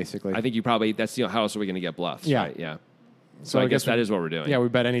 hand, basically. I think you probably that's how else are we going to get bluffs? Yeah. Right? Yeah. So I guess that is what we're doing. Yeah, we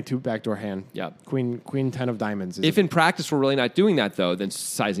bet any 2 backdoor hand. Yeah. Queen 10 of diamonds. If in practice we're really not doing that though, then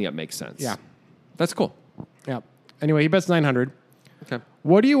sizing up makes sense. Yeah. That's cool. Yeah. Anyway, he bets 900. Okay.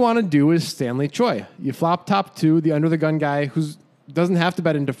 What do you want to do with Stanley Choi? You flop top 2. The under the gun guy who doesn't have to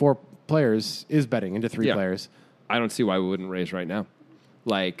bet into 4 players is betting into 3 Yeah. players I don't see why we wouldn't raise right now.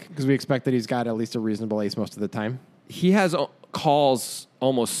 Like because we expect that he's got at least a reasonable ace most of the time. he has calls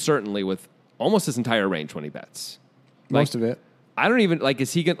almost certainly with almost his entire range when he bets. Most of it. I don't even like.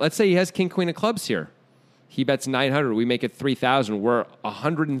 Is he going? Let's say he has king queen of clubs here. He bets 900. We make it 3,000. We're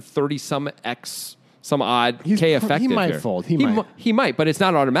 130 some odd K effective. He might here. fold. He might. But it's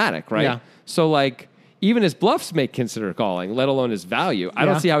not automatic, right? Yeah. So like even his bluffs may consider calling, let alone his value. I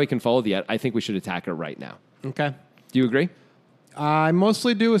Yeah. don't see how he can fold yet. I think we should attack it right now. Okay. Do you agree? I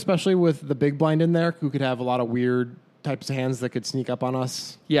mostly do, especially with the big blind in there, who could have a lot of weird types of hands that could sneak up on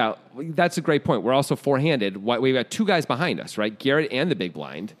us. Yeah, that's a great point. We're also four-handed. We've got 2 guys behind us, right? Garrett and the big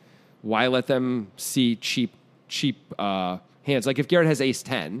blind. Why let them see cheap hands? Like if Garrett has ace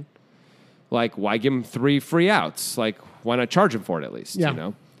 10, like why give him 3 free outs? Like why not charge him for it at least? Yeah.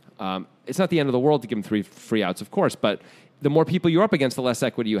 You know, it's not the end of the world to give him 3 free outs, of course, but the more people you're up against, the less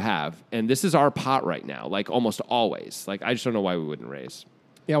equity you have. And this is our pot right now, like almost always. Like I just don't know why we wouldn't raise.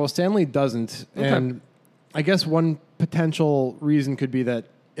 Yeah, well, Stanley doesn't. Okay. And I guess one potential reason could be that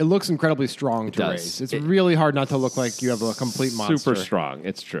it looks incredibly strong to does. raise. It's really hard not to look like you have a complete monster. Super strong.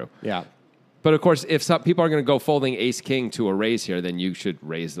 It's true. Yeah. But of course, if some people are going to go folding ace king to a raise here, then you should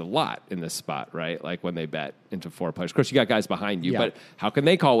raise a lot in this spot, right? Like when they bet into 4 players. Of course, you got guys behind you, Yeah. but how can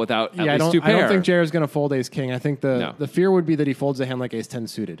they call without at Yeah, least 2 pair? I don't think Jared's going to fold ace king. I think No. the fear would be that he folds a hand like ace 10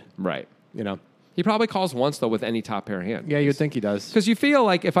 suited. Right. You know? He probably calls once though with any top pair hand. Yeah, you'd think he does. Because you feel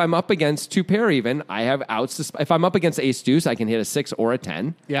like if I'm up against 2 pair even, I have outs. If I'm up against ace deuce, I can hit a 6 or a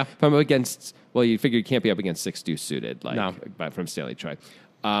 10. Yeah. If I'm up against, well, you figure you can't be up against 6 deuce suited, like No. from Stanley Choi.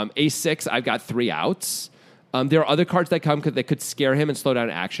 Ace 6, I've got 3 outs. There are other cards that come that could scare him and slow down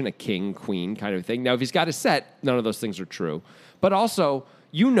action, a king, queen kind of thing. Now, if he's got a set, none of those things are true. But also,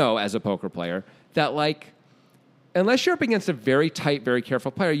 you know as a poker player that like, unless you're up against a very tight, very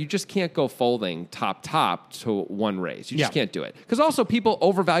careful player, you just can't go folding top to 1 raise. You just Yeah. can't do it. Because also people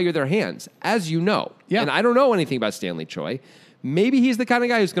overvalue their hands, as you know. Yeah. And I don't know anything about Stanley Choi. Maybe he's the kind of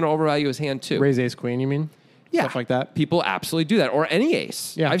guy who's going to overvalue his hand too. Raise ace queen, you mean? Yeah. Stuff like that. People absolutely do that. Or any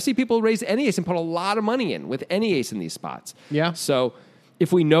ace. Yeah. I've seen people raise any ace and put a lot of money in with any ace in these spots. Yeah. So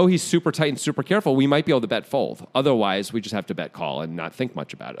if we know he's super tight and super careful, we might be able to bet fold. Otherwise, we just have to bet call and not think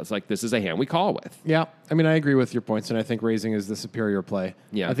much about it. It's like, this is a hand we call with. Yeah. I mean, I agree with your points, and I think raising is the superior play.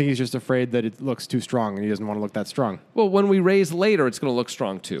 Yeah. I think he's just afraid that it looks too strong, and he doesn't want to look that strong. Well, when we raise later, it's going to look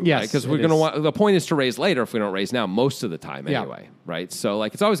strong too. Yes, Because it we're going to is. want, the point is to raise later if we don't raise now most of the time Yeah. anyway, right? So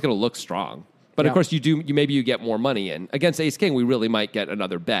like, it's always going to look strong. But Yeah. of course, maybe you get more money in. Against ace king, we really might get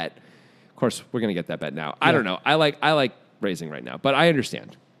another bet. Of course, we're going to get that bet now. I Yeah. don't know. I like raising right now, but I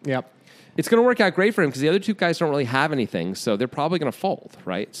understand. Yep. It's going to work out great for him because the other two guys don't really have anything, so they're probably going to fold,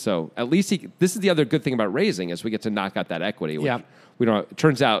 right? So at least this is the other good thing about raising is we get to knock out that equity. Which Yep. we don't. It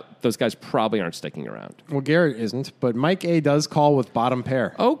turns out those guys probably aren't sticking around. Well, Garrett isn't, but Mike A does call with bottom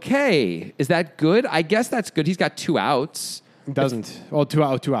pair. Okay, is that good? I guess that's good. He's got 2 outs. Doesn't. Well, two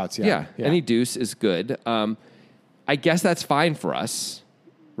outs. Yeah, any deuce is good. I guess that's fine for us,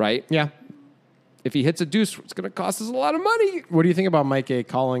 right? Yeah. If he hits a deuce, it's going to cost us a lot of money. What do you think about Mike A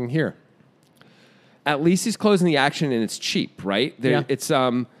calling here? At least he's closing the action and it's cheap, right? Yeah. It's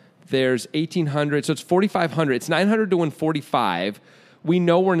there's 1,800, so it's 4,500. It's 900 to win 45. We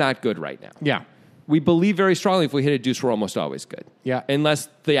know we're not good right now. Yeah. We believe very strongly if we hit a deuce, we're almost always good. Yeah. Unless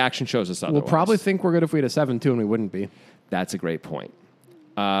the action shows us otherwise. We'll probably think we're good if we had a 7-2, and we wouldn't be. That's a great point.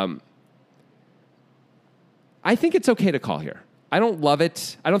 I think it's okay to call here. I don't love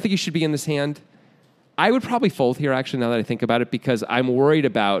it. I don't think he should be in this hand. I would probably fold here, actually, now that I think about it, because I'm worried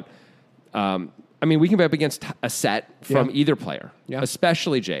about... we can bet up against a set from either player,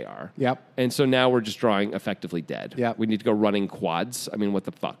 especially JR. Yep. And so now we're just drawing effectively dead. Yep. We need to go running quads. I mean, what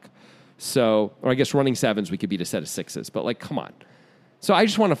the fuck? So, or I guess running 7s, we could beat a set of 6s, but come on. So I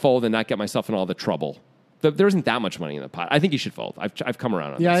just want to fold and not get myself in all the trouble. There isn't that much money in the pot. I think he should fold. I've come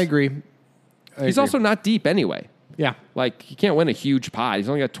around on this. Yeah, I agree. He's also not deep anyway. Yeah. He can't win a huge pot. He's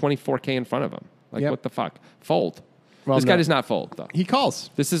only got 24K in front of him. What the fuck? Fold. Well, this guy no. does not fold, though. He calls.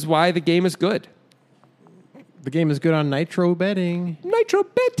 This is why the game is good. The game is good on Nitro betting. Nitro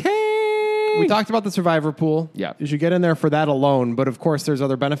betting! We talked about the Survivor pool. Yeah. You should get in there for that alone. But, of course, there's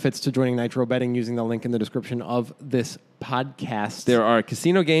other benefits to joining Nitro betting using the link in the description of this podcast. There are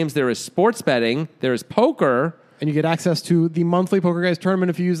casino games. There is sports betting. There is poker. And you get access to the monthly Poker Guys tournament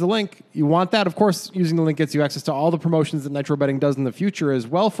if you use the link. You want that. Of course, using the link gets you access to all the promotions that Nitro Betting does in the future as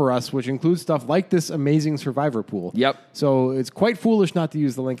well for us, which includes stuff like this amazing Survivor pool. Yep. So it's quite foolish not to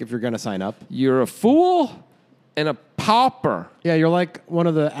use the link if you're going to sign up. You're a fool and a pauper. Yeah, you're like one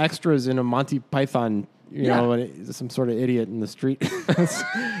of the extras in a Monty Python, you Yeah. know, when some sort of idiot in the street. that's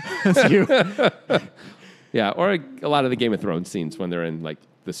you. Yeah, or a lot of the Game of Thrones scenes when they're in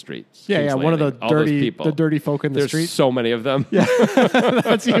the streets. Yeah, King's yeah, one of the Landing, all those dirty, people. the dirty folk in the There's street. so many of them. Yeah,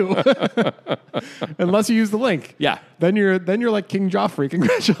 that's you. Unless you use the link. Yeah. Then you're like King Joffrey.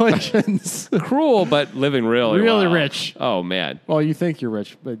 Congratulations. Cruel, but living really well. Rich. Oh man. Well, you think you're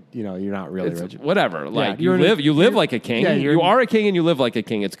rich, but you're not really It's rich. whatever. you're You live like a king. Yeah, you are a king and you live like a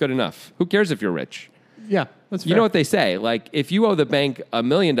king. It's good enough. Who cares if you're rich? Yeah, that's fair. You know what they say? If you owe the bank $1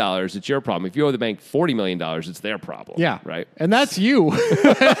 million, it's your problem. If you owe the bank $40 million, it's their problem. Yeah. Right? And that's you.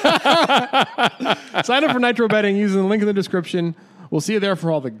 Sign up for Nitro Betting using the link in the description. We'll see you there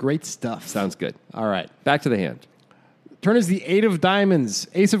for all the great stuff. Sounds good. All right. Back to the hand. Turn is the 8 of diamonds,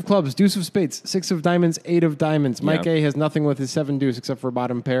 ace of clubs, deuce of spades, 6 of diamonds, 8 of diamonds. Mike Yeah. A has nothing with his 7 deuce except for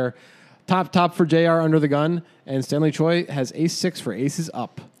bottom pair. Top for JR under the gun. And Stanley Choi has ace 6 for aces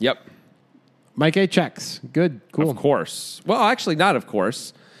up. Yep. Mike A checks. Good. Cool. Of course. Well, actually, not of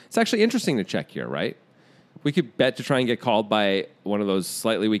course. It's actually interesting to check here, right? We could bet to try and get called by one of those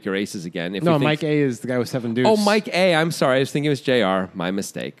slightly weaker aces again. If No, we think, Mike A is the guy with 7 deuce. Oh, Mike A. I'm sorry. I was thinking it was JR. My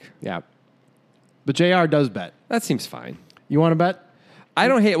mistake. Yeah. But JR does bet. That seems fine. You want to bet? I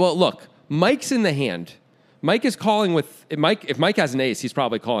don't hate. Well, look, Mike's in the hand. Mike is calling with if Mike has an ace, he's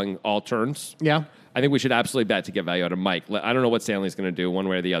probably calling all turns. Yeah. I think we should absolutely bet to get value out of Mike. I don't know what Stanley's going to do one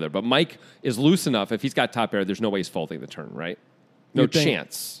way or the other, but Mike is loose enough. If he's got top pair, there's no way he's folding the turn, right? No You'd think.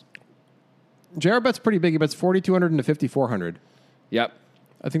 chance. JR bets pretty big. He bets 4,200 into 5,400. Yep.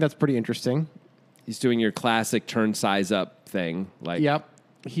 I think that's pretty interesting. He's doing your classic turn size up thing. Yep.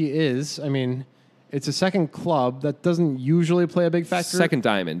 He is. I mean, it's a second club. That doesn't usually play a big factor. Second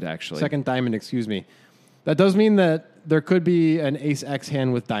diamond, actually. Second diamond, excuse me. That does mean that there could be an ace X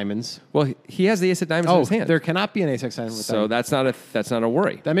hand with diamonds. Well, he has the ace of diamonds in his hand. There cannot be an ace X hand with So diamonds. that's not a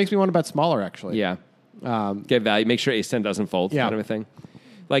worry. That makes me want to bet smaller, actually. Yeah. Get value. Make sure ace 10 doesn't fold, Yeah. kind of a thing.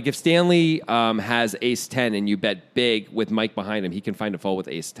 If Stanley has ace 10 and you bet big with Mike behind him, he can find a fold with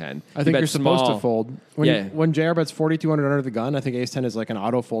ace 10. I think you're supposed to fold. Yeah. When JR bets 4,200 under the gun, I think ace 10 is like an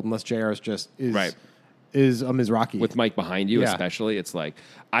auto fold unless JR is Right. is a Mizrachi. With Mike behind you, Yeah. especially, it's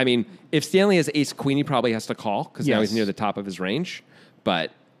if Stanley has ace queen, he probably has to call because now Yes. he's near the top of his range.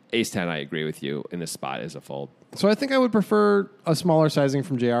 But ace 10, I agree with you, in this spot is a fold. So I think I would prefer a smaller sizing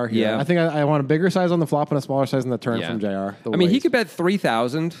from JR here. Yeah. I think I want a bigger size on the flop and a smaller size on the turn Yeah. from JR. He could bet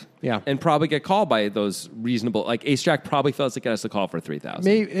 3,000 Yeah. and probably get called by those reasonable, ace jack probably feels like it has to call for 3,000.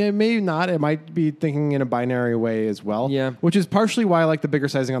 May not. It might be thinking in a binary way as well. Yeah. Which is partially why I like the bigger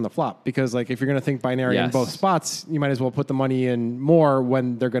sizing on the flop. Because if you're going to think binary in Yes. both spots, you might as well put the money in more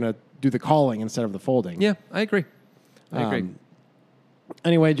when they're going to do the calling instead of the folding. Yeah, I agree. I agree.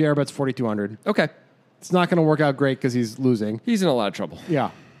 Anyway, JR bets 4,200. Okay. It's not going to work out great because he's losing. He's in a lot of trouble.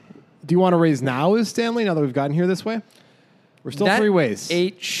 Yeah. Do you want to raise now, is Stanley, now that we've gotten here this way? We're still That 3 ways.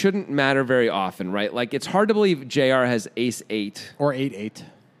 8 shouldn't matter very often, right? Like, it's hard to believe JR has ace 8. Or 8-8.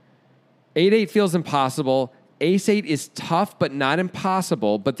 8-8 feels impossible. Ace 8 is tough, but not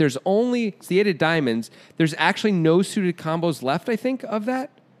impossible. But it's the 8 of diamonds. There's actually no suited combos left, I think, of that,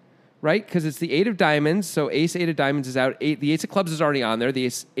 right? Because it's the 8 of diamonds, so ace 8 of diamonds is out. The ace of clubs is already on there.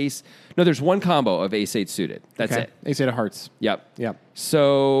 No, there's one combo of ace 8 suited. That's it. Ace 8 of hearts. Yep. Yep.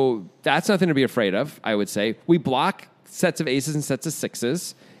 So that's nothing to be afraid of, I would say. We block sets of aces and sets of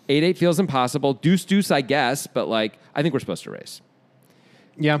 6s. 8-8 feels impossible. Deuce, I guess, but like, I think we're supposed to raise.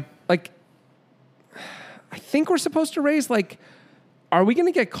 Yeah. Like, I think we're supposed to raise. Like, are we going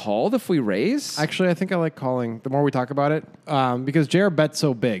to get called if we raise? Actually, I think I like calling the more we talk about it because JR bet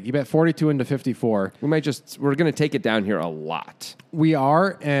so big. He bet 42 into 54. We're going to take it down here a lot. We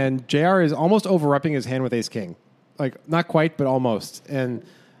are, and JR is almost over-repping his hand with ace king. Like, not quite, but almost. And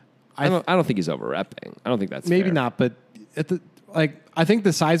I don't think he's over-repping. I don't think that's maybe fair. not, but I think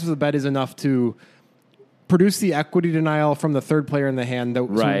the size of the bet is enough to produce the equity denial from the third player in the hand. So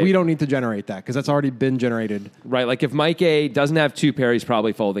we don't need to generate that because that's already been generated. Right. Like if Mike A doesn't have 2 pair, he's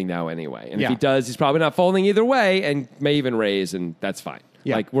probably folding now anyway. And if Yeah. he does, he's probably not folding either way and may even raise, and that's fine.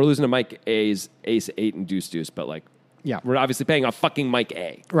 Yeah. Like we're losing to Mike A's ace 8 and deuce, but like we're obviously paying a fucking Mike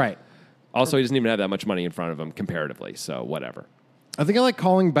A. Right. Also, he doesn't even have that much money in front of him comparatively, so whatever. I think I like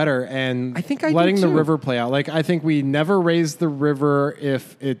calling better and I think I do letting the too. river play out. Like I think we never raise the river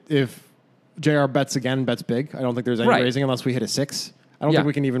if JR bets big. I don't think there's any Right. raising unless we hit a 6. I don't Yeah. think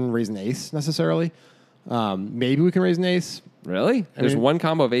we can even raise an ace necessarily. Maybe we can raise an ace. Really? There's mean- one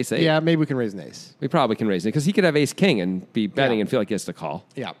combo of ace 8? Yeah, maybe we can raise an ace. We probably can raise it because he could have ace king and be betting Yeah. and feel like he has to call.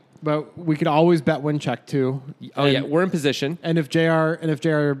 Yeah, but we could always bet when check too. Oh, yeah. We're in position. And if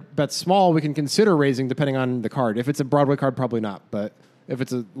JR bets small, we can consider raising depending on the card. If it's a Broadway card, probably not. But if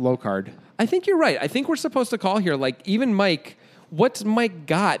it's a low card, I think you're right. I think we're supposed to call here. Like, even Mike, what's Mike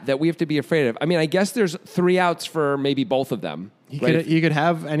got that we have to be afraid of? I mean, I guess there's 3 outs for maybe both of them. he right? could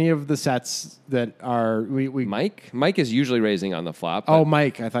have any of the sets that are we. Mike is usually raising on the flop. Oh, but-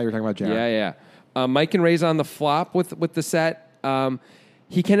 Mike! I thought you were talking about JR. yeah. Mike can raise on the flop with the set.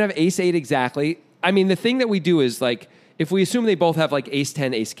 He can have ace 8 exactly. I mean, the thing that we do is like, if we assume they both have like ace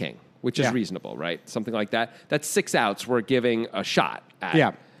 10, ace king, which is Yeah. reasonable, right? Something like that. That's 6 outs we're giving a shot at.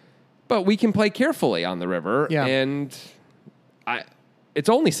 Yeah. But we can play carefully on the river, Yeah. and it's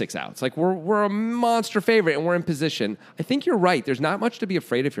only 6 outs. Like we're a monster favorite, and we're in position. I think you're right. There's not much to be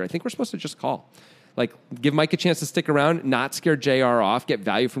afraid of here. I think we're supposed to just call. Like, give Mike a chance to stick around, not scare JR off, get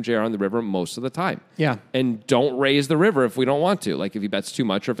value from JR on the river most of the time. Yeah. And don't raise the river if we don't want to. Like, if he bets too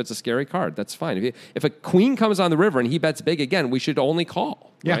much or if it's a scary card, that's fine. If a queen comes on the river and he bets big again, we should only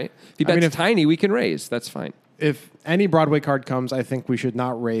call. Yeah. Right? If he bets tiny, we can raise. That's fine. If any Broadway card comes, I think we should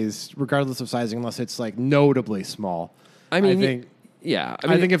not raise, regardless of sizing, unless it's like notably small. I mean, I think. yeah.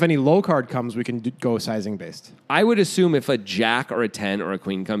 I think if any low card comes, we can go sizing based. I would assume if a jack or a 10 or a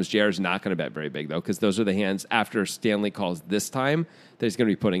queen comes, JR's not going to bet very big, though, because those are the hands after Stanley calls this time that he's going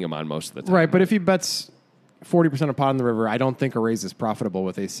to be putting him on most of the time. Right, but if he bets 40% of pot on the river, I don't think a raise is profitable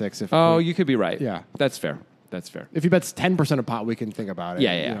with ace 6. Oh, you could be right. Yeah. That's fair. That's fair. If he bets 10% of pot, we can think about it.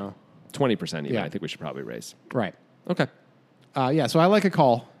 Yeah, yeah. You know? 20% even. Yeah. I think we should probably raise. Right. Okay. Yeah, so I like a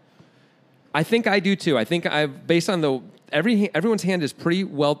call. I think I do too. I think based on everyone's hand is pretty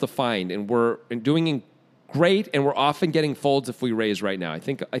well defined, and we're doing great, and we're often getting folds if we raise right now. I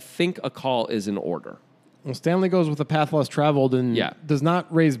think a call is in order. Well, Stanley goes with the path less traveled and does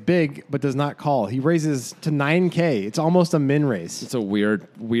not raise big, but does not call. He raises to 9K. It's almost a min raise. It's a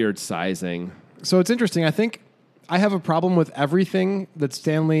weird sizing. So it's interesting. I think I have a problem with everything that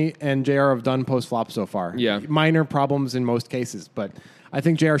Stanley and JR have done post flop so far. Yeah. Minor problems in most cases, but I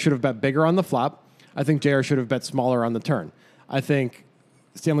think JR should have bet bigger on the flop. I think JR should have bet smaller on the turn. I think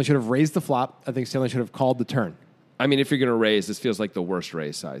Stanley should have raised the flop. I think Stanley should have called the turn. I mean, if you're going to raise, this feels like the worst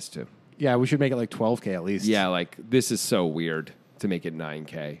raise size too. Yeah, we should make it like 12K at least. Yeah, like this is so weird to make it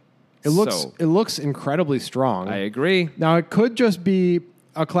 9K. It looks incredibly strong. I agree. Now it could just be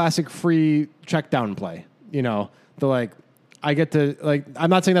a classic free check down play. You know, I get to I'm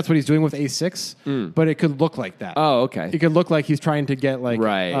not saying that's what he's doing with ace 6, but it could look like that. Oh, okay. It could look like he's trying to get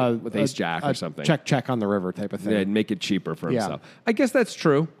with ace jack or something. Check on the river type of thing. Yeah, make it cheaper for himself. I guess that's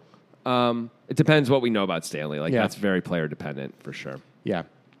true. It depends what we know about Stanley. That's very player dependent for sure. Yeah,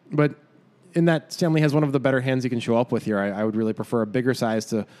 but in that Stanley has one of the better hands he can show up with here. I would really prefer a bigger size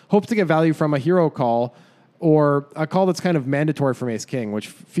to hope to get value from a hero call or a call that's kind of mandatory from ace king, which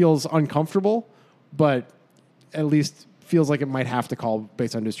feels uncomfortable, but at least feels like it might have to call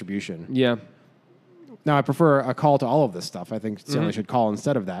based on distribution. Yeah. Now, I prefer a call to all of this stuff. I think Stanley should call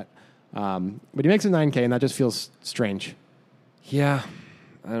instead of that. But he makes a 9K, and that just feels strange. Yeah.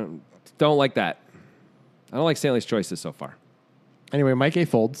 I don't like that. I don't like Stanley's choices so far. Anyway, Mike A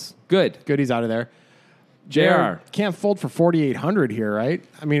folds. Good. Good, he's out of there. JR. Can't fold for 4,800 here, right?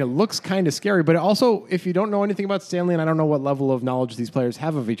 I mean, it looks kind of scary, but also, if you don't know anything about Stanley, and I don't know what level of knowledge these players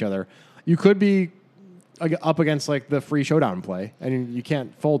have of each other, you could be up against like the free showdown play, and you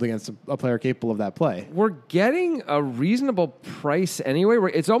can't fold against a player capable of that play. We're getting a reasonable price anyway.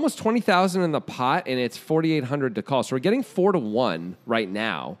 It's almost 20,000 in the pot, and it's 4,800 to call. So we're getting 4-1 right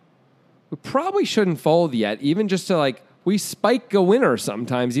now. We probably shouldn't fold yet, even just to like we spike a winner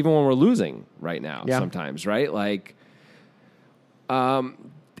sometimes, even when we're losing right now. Yeah. Sometimes, right? Like,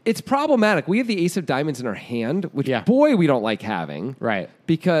 it's problematic. We have the ace of diamonds in our hand, which boy we don't like having, Right?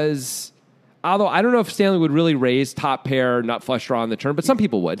 because although I don't know if Stanley would really raise top pair, nut flush draw on the turn, but some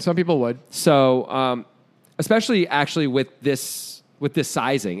people would. Some people would. So, especially actually with this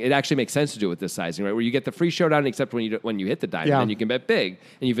sizing, it actually makes sense to do it with this sizing, right? Where you get the free showdown, except when you hit the diamond, then you can bet big,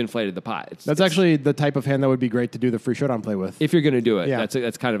 and you've inflated the pot. That's actually the type of hand that would be great to do the free showdown play with. If you're going to do it, Yeah.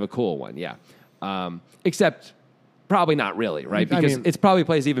 that's kind of a cool one, yeah. Except probably not really, right? I Because mean- it's probably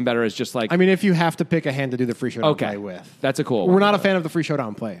plays even better as just like I mean, if you have to pick a hand to do the free showdown okay, play with, that's a cool we're one. not a fan of the free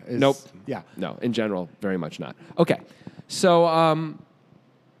showdown play. Nope. Yeah. No, in general, very much not. Okay, so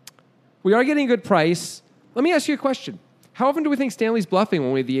we are getting a good price. Let me ask you a question. How often do we think Stanley's bluffing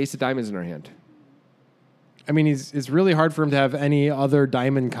when we have the ace of diamonds in our hand? I mean, it's really hard for him to have any other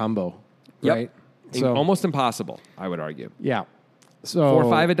diamond combo, Yep. right? So Almost impossible, I would argue. yeah. So 4 or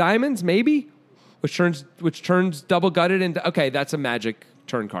 5 of diamonds, maybe, which turns double gutted into okay. That's a magic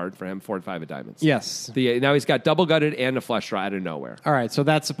turn card for him. 4 and 5 of diamonds. Yes. Now he's got double gutted and a flush draw out of nowhere. All right. So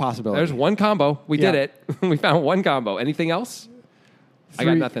that's a possibility. There's one combo. We did Yeah. it. We found one combo. Anything else? I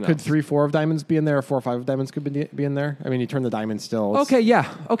got nothing Could else. 3, 4 of diamonds be in there, or 4 or 5 of diamonds could be in there? I mean, you turn the diamond still. Okay,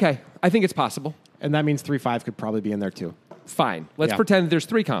 yeah. Okay. I think it's possible. And that means 3, 5 could probably be in there too. Fine. Let's Yeah. pretend there's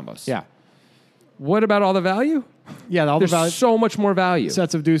 3 combos. Yeah. What about all the value? Yeah. All There's the value, so much more value.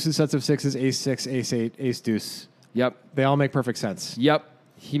 sets of deuces, sets of sixes, ace 6, ace 8, ace deuce. Yep. They all make perfect sense. Yep.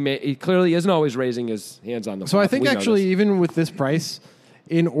 He clearly isn't always raising his hands on the So I flop. think We know actually, this. even with this price,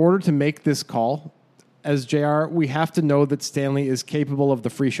 in order to make this call, as JR, we have to know that Stanley is capable of the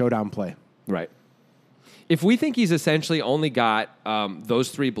free showdown play. Right. If we think he's essentially only got those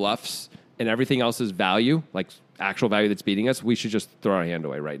 3 bluffs and everything else is value, like actual value that's beating us, we should just throw our hand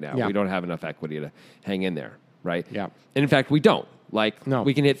away right now. Yeah. We don't have enough equity to hang in there, right? Yeah. And in fact, we don't. Like, No.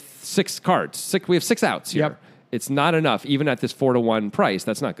 we can hit 6 cards. We have 6 outs here. Yep. It's not enough, even at this 4-1 price.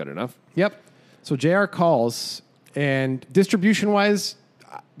 That's not good enough. Yep. So JR calls, and distribution-wise,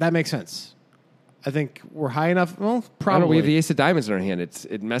 that makes sense. I think we're high enough. Well, I don't know, probably. we have the ace of diamonds in our hand.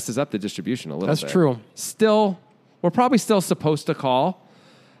 It messes up the distribution a little That's bit. true. Still, we're probably still supposed to call.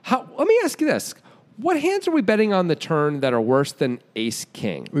 Let me ask you this. What hands are we betting on the turn that are worse than ace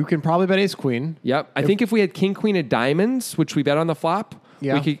king? We can probably bet ace queen. Yep. I think if we had king queen of diamonds, which we bet on the flop,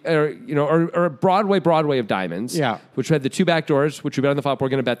 Yeah. we could, or Broadway of diamonds, Yeah. which had the 2 back doors, which we bet on the flop, we're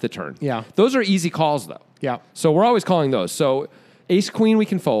going to bet the turn. Yeah. Those are easy calls, though. Yeah. So we're always calling those. So ace queen we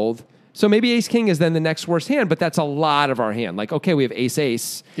can fold. So maybe ace king is then the next worst hand, but that's a lot of our hand. Like, okay, we have ace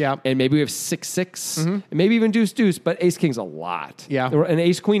ace, Yeah. and maybe we have 6-6, and maybe even deuce deuce, but ace king's a lot. Yeah. And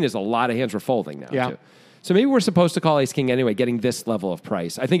ace queen is a lot of hands we're folding now. Yeah. Too. So maybe we're supposed to call ace king anyway, getting this level of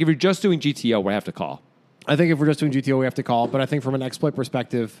price. I think if you're just doing GTO, we have to call. I think if we're just doing GTO, we have to call. But I think from an exploit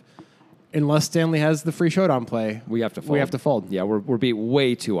perspective, unless Stanley has the free showdown play, We have to fold. We have to fold. Yeah, we're beat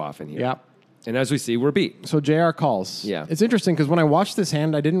way too often here. Yeah. And as we see, we're beat. So JR calls. Yeah. It's interesting because when I watched this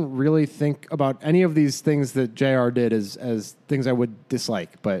hand, I didn't really think about any of these things that JR did as things I would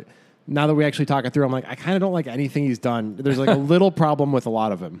dislike. But now that we actually talk it through, I'm like, I kind of don't like anything he's done. There's like a little problem with a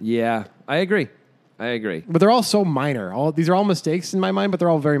lot of them. Yeah, I agree. But they're all so minor. These are all mistakes in my mind, but they're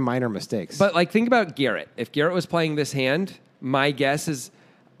all very minor mistakes. But like, think about Garrett. If Garrett was playing this hand, my guess is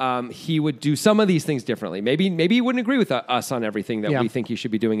he would do some of these things differently. Maybe he wouldn't agree with us on everything that Yeah. we think he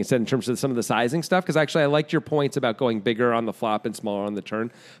should be doing instead in terms of some of the sizing stuff. Because actually, I liked your points about going bigger on the flop and smaller on the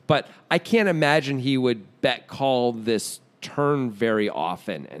turn. But I can't imagine he would bet call this turn very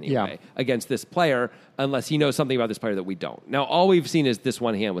often anyway against this player unless he knows something about this player that we don't. Now, all we've seen is this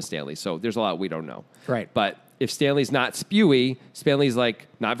one hand with Stanley, so there's a lot we don't know. Right. But if Stanley's not spewy, Stanley's like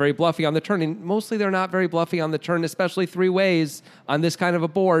not very bluffy on the turn, and mostly they're not very bluffy on the turn, especially 3 ways on this kind of a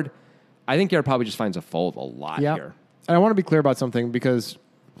board. I think Garrett probably just finds a fold a lot here. And I want to be clear about something because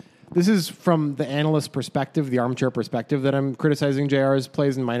this is from the analyst perspective, the armchair perspective that I'm criticizing JR's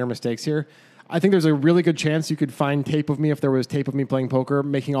plays and minor mistakes here. I think there's a really good chance you could find tape of me if there was tape of me playing poker,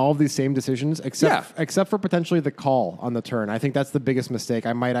 making all of these same decisions, except for potentially the call on the turn. I think that's the biggest mistake.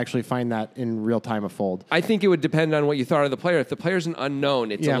 I might actually find that in real time a fold. I think it would depend on what you thought of the player. If the player's an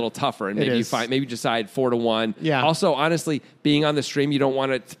unknown, it's a little tougher, and maybe you decide 4-1. Yeah. Also, honestly, being on the stream, you don't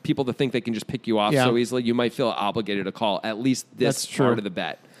want people to think they can just pick you off so easily. You might feel obligated to call at least this part of the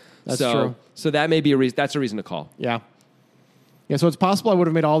bet. That's true. So that may be a reason. That's a reason to call. Yeah. Yeah, so it's possible I would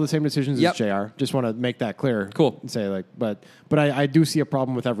have made all the same decisions as JR. Just want to make that clear. Cool. And say but I do see a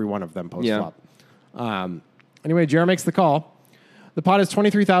problem with every one of them post flop. Anyway, JR makes the call. The pot is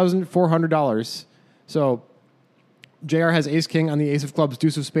 $23,400. So JR has ace king on the ace of clubs,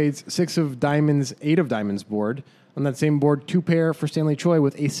 deuce of spades, 6 of diamonds, 8 of diamonds board. On that same board, 2 pair for Stanley Choi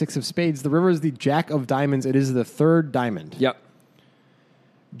with ace 6 of spades. The river is the jack of diamonds. It is the third diamond. Yep.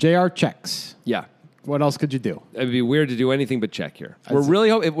 JR checks. Yeah. What else could you do? It would be weird to do anything but check here. We're really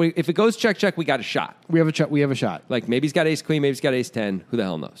hoping if it goes check, we got a shot. We have a shot. Like maybe he's got ace queen, maybe he's got ace 10. Who the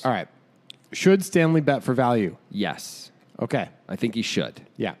hell knows? All right. Should Stanley bet for value? Yes. Okay. I think he should.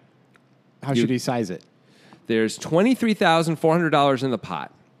 Yeah. How should he size it? There's $23,400 in the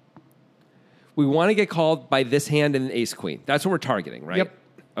pot. We want to get called by this hand and ace queen. That's what we're targeting, right? Yep.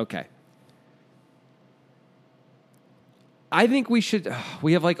 Okay. I think we should.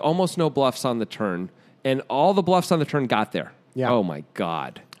 We have like almost no bluffs on the turn, and all the bluffs on the turn got there. Yeah. Oh my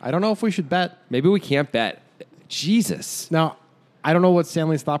God. I don't know if we should bet. Maybe we can't bet. Jesus. Now, I don't know what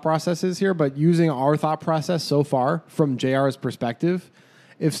Stanley's thought process is here, but using our thought process so far from JR's perspective,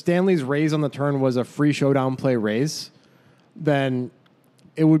 if Stanley's raise on the turn was a free showdown play raise, then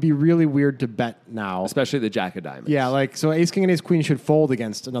it would be really weird to bet now. Especially the jack of diamonds. Yeah, like, so ace king and ace queen should fold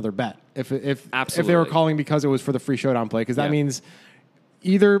against another bet if they were calling because it was for the free showdown play, because that means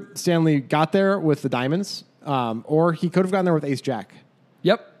either Stanley got there with the diamonds, or he could have gotten there with ace jack.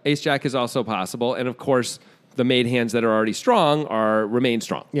 Yep, ace jack is also possible, and of course the made hands that are already strong remain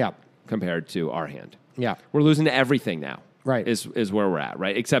strong. Yeah, compared to our hand. Yeah, we're losing to everything now. Right, is where we're at.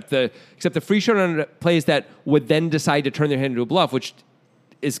 Right, except the free showdown plays that would then decide to turn their hand into a bluff, which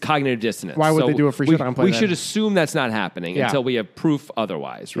is cognitive dissonance. Why would they do a free showdown play? We should assume that's not happening until we have proof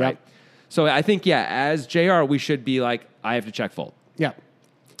otherwise, right? Yep. So I think, as JR, we should be like, I have to check fold. Yeah.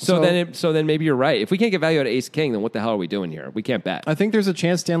 So then maybe you're right. If we can't get value at ace king, then what the hell are we doing here? We can't bet. I think there's a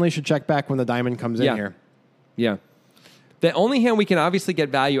chance Stanley should check back when the diamond comes in here. Yeah. The only hand we can obviously get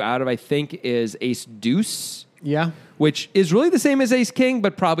value out of, I think, is ace deuce. Yeah. Which is really the same as ace king,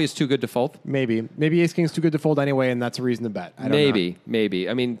 but probably is too good to fold. Maybe ace king's too good to fold anyway, and that's a reason to bet. I don't know. Maybe.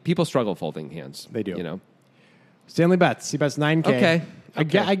 I mean, people struggle folding hands. They do. You know. Stanley bets. He bets 9K.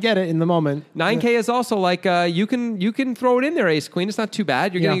 Okay. I get it in the moment. 9K is also like you can throw it in there, ace queen. It's not too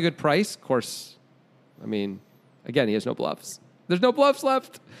bad. You're getting a good price. Of course. I mean, again, he has no bluffs. There's no bluffs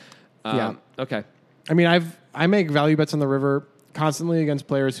left. Okay. I mean, I make value bets on the river constantly against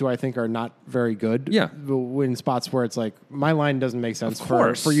players who I think are not very good. Yeah. In spots where it's like, my line doesn't make sense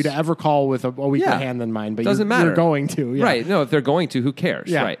for you to ever call with a weaker hand than mine, but doesn't matter. You're going to. Yeah. Right. No, if they're going to, who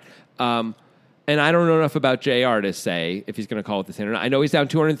cares? Yeah. Right. And I don't know enough about JR to say if he's going to call with this hand or not. I know he's down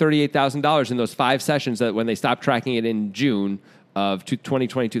 $238,000 in those 5 sessions that when they stopped tracking it in June of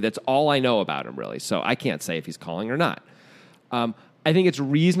 2022. That's all I know about him, really. So I can't say if he's calling or not. I think it's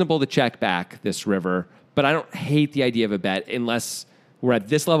reasonable to check back this river, but I don't hate the idea of a bet unless we're at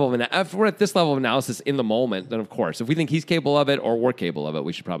this level of analysis in the moment. Then, of course, if we think he's capable of it or we're capable of it,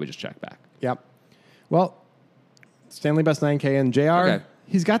 we should probably just check back. Yep. Well, Stanley bets 9K and JR,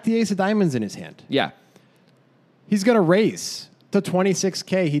 he's got the ace of diamonds in his hand. Yeah. He's going to raise to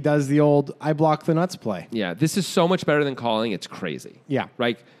 26K. He does the old I block the nuts play. Yeah. This is so much better than calling. It's crazy. Yeah.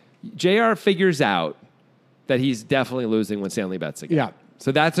 Right? JR figures out that he's definitely losing when Stanley bets again. Yeah.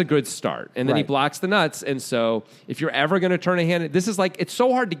 So that's a good start. And then he blocks the nuts. And so if you're ever going to turn a hand, this is like, it's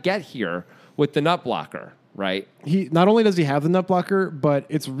so hard to get here with the nut blocker, right? He not only does he have the nut blocker, but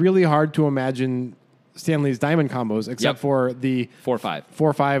it's really hard to imagine Stanley's diamond combos, except for the 4-5,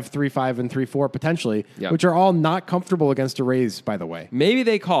 4-5, 3-5, and 3-4 potentially, which are all not comfortable against a raise, by the way. Maybe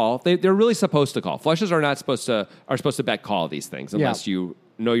they call. They're really supposed to call. Flushes are supposed to bet call these things unless you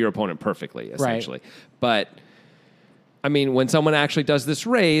know your opponent perfectly, essentially. Right. But I mean, when someone actually does this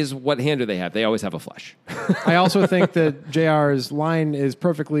raise, what hand do they have? They always have a flush. I also think that JR's line is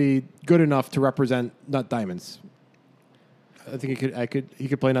perfectly good enough to represent nut diamonds. I think he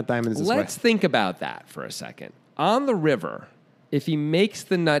could play nut diamonds this way. Let's think about that for a second. On the river, if he makes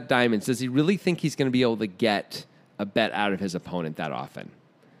the nut diamonds, does he really think he's going to be able to get a bet out of his opponent that often?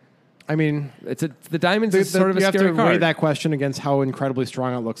 I mean, the diamonds is sort of a scary card. You have to weigh that question against how incredibly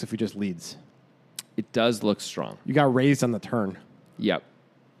strong it looks if he just leads. It does look strong. You got raised on the turn. Yep.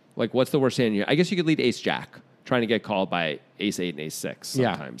 Like, what's the worst hand here? I guess you could lead ace jack, trying to get called by ace 8 and ace 6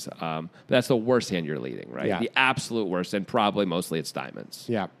 Yeah. sometimes. But that's the worst hand you're leading, right? Yeah. The absolute worst, and probably mostly it's diamonds.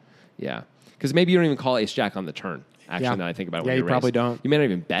 Yeah. Yeah. Because maybe you don't even call ace jack on the turn, actually, Yeah. now I think about it. Yeah, when you probably raise. don't. You may not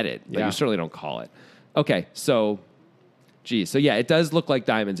even bet it, but Yeah. you certainly don't call it. Okay, so, geez. So, yeah, it does look like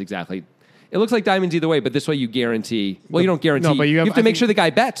diamonds exactly. It looks like diamonds either way, but this way you guarantee. Well, you don't guarantee. No, but you have- to I make think- sure the guy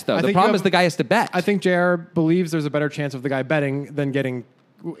bets, though. I The think you problem have- is the guy has to bet. I think JR believes there's a better chance of the guy betting than getting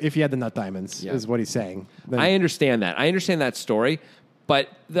if he had the nut diamonds, Yeah. is what he's saying. I understand that. I understand that story. But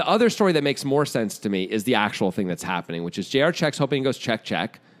the other story that makes more sense to me is the actual thing that's happening, which is JR checks, hoping he goes check,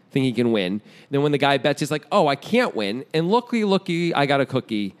 check, think he can win. Then when the guy bets, he's like, oh, I can't win. And looky, I got a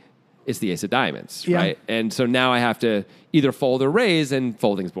cookie. It's the ace of diamonds, Yeah. right? And so now I have to either fold or raise, and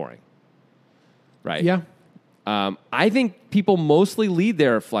folding's boring, right? Yeah. I think people mostly lead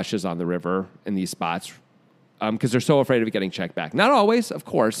their flushes on the river in these spots because they're so afraid of getting checked back. Not always, of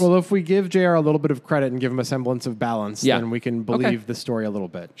course. Well, if we give JR a little bit of credit and give him a semblance of balance, Yeah. then we can Okay. believe the story a little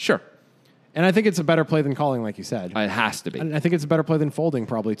bit. Sure. And I think it's a better play than calling, like you said. It has to be. And I think it's a better play than folding,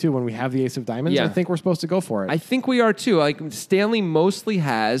 probably, too. When we have the ace of diamonds, Yeah. I think we're supposed to go for it. I think we are too. Like Stanley mostly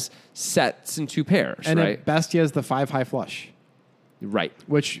has sets in two pairs, and right? at best, he has the 5 high flush, Right.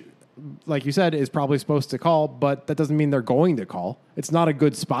 which, like you said, is probably supposed to call, but that doesn't mean they're going to call. It's not a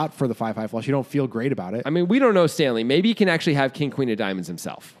good spot for the 5 high flush. You don't feel great about it. I mean, we don't know Stanley. Maybe he can actually have king, queen of diamonds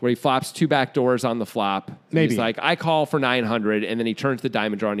himself, where he flops 2 back doors on the flop. And Maybe. He's like, I call for 900, and then he turns the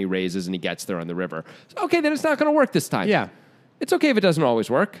diamond draw and he raises and he gets there on the river. So, okay, then it's not going to work this time. Yeah. It's okay if it doesn't always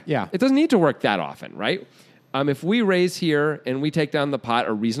work. Yeah. It doesn't need to work that often, right? If we raise here and we take down the pot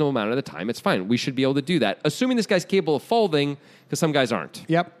a reasonable amount of the time, it's fine. We should be able to do that, assuming this guy's capable of folding, because some guys aren't.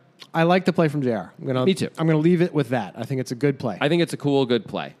 Yep. I like the play from JR. Me too. I'm going to leave it with that. I think it's a good play. I think it's a cool, good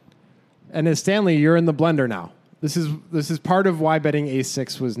play. And as Stanley, you're in the blender now. This is part of why betting ace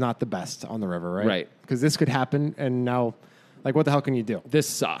 6 was not the best on the river, right? Right. Because this could happen, and now, like, what the hell can you do? This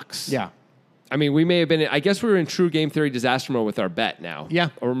sucks. Yeah. I mean, we may have been. I guess we were in true game theory disaster mode with our bet now. Yeah.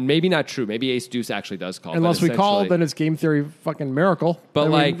 Or maybe not true. Maybe ace deuce actually does call. Unless but we call, essentially- then it's game theory fucking miracle. But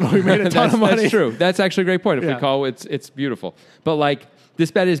Then like, we made a ton that's, of money. That's true. That's actually a great point. If Yeah. we call, it's beautiful. But like,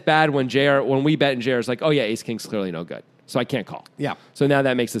 this bet is bad when we bet and JR is like, oh yeah, ace king's clearly no good, so I can't call. Yeah. So now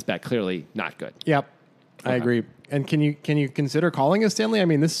that makes this bet clearly not good. Yep. I agree. And can you consider calling as Stanley? I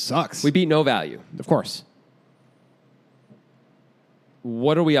mean, this sucks. We beat no value. Of course.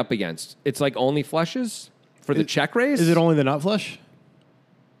 What are we up against? It's like only flushes for the check raise. Is it only the nut flush?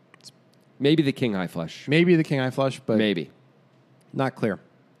 Maybe the king high flush? Maybe the king high flush, but Maybe. not clear.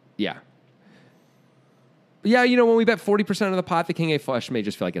 Yeah. Yeah, when we bet 40% of the pot, the king A flush may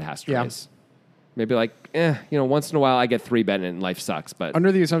just feel like it has to Yeah. raise. Maybe like, once in a while I get 3-betting and life sucks, but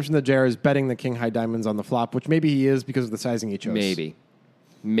Under the assumption that JR is betting the king high diamonds on the flop, which maybe he is because of the sizing he chose.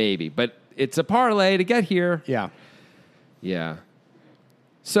 maybe. But it's a parlay to get here. Yeah. Yeah.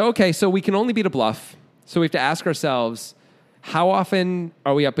 So we can only beat a bluff. So we have to ask ourselves, how often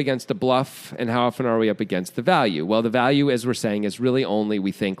are we up against a bluff and how often are we up against the value? Well, the value, as we're saying, is really only,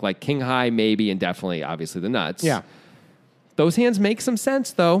 we think, like king high, maybe, and definitely, obviously, the nuts. Yeah. Those hands make some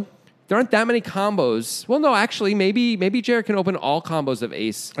sense, though. There aren't that many combos. Well, no, actually, maybe Jared can open all combos of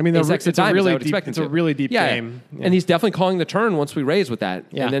ace. I mean, ace X of it's a diamonds, really I would deep- expect him it's a to. really deep Yeah, game. Yeah. And he's definitely calling the turn once we raise with that.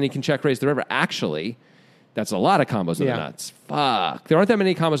 Yeah. And then he can check raise the river. Actually, that's a lot of combos of Yeah. the nuts. Fuck. There aren't that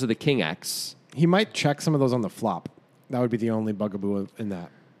many combos of the king X. He might check some of those on the flop. That would be the only bugaboo in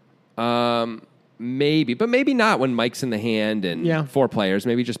that. Maybe, but maybe not when Mike's in the hand and Yeah. 4 players.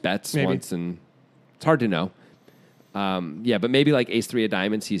 Maybe just bets Maybe. once, and it's hard to know. But maybe like ace 3 of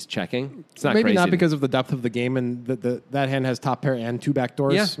diamonds, he's checking. It's not Maybe crazy. not because of the depth of the game and that hand has top pair and 2 back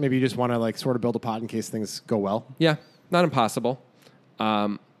doors. Yeah. Maybe you just want to like sort of build a pot in case things go well. Yeah, not impossible.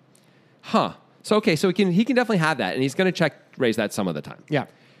 So he can definitely have that, and he's going to check raise that some of the time. Yeah.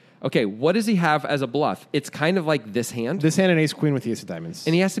 Okay, what does he have as a bluff? It's kind of like this hand, This hand and ace queen with the ace of diamonds.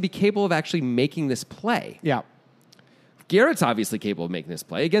 and he has to be capable of actually making this play. yeah. Garrett's obviously capable of making this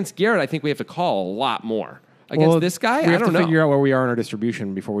play. Against Garrett, I think we have to call a lot more. Against this guy, we I have don't to know. figure out where we are in our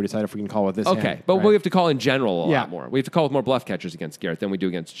distribution before we decide if we can call with this hand. Okay, but right? we have to call in general a Yeah. lot more. We have to call with more bluff catchers against Garrett than we do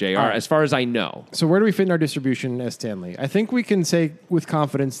against JR, right. as far as I know. So where do we fit in our distribution as Stanley? I think we can say with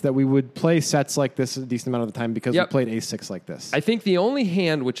confidence that we would play sets like this a decent amount of the time because Yep. we played ace 6 like this. I think the only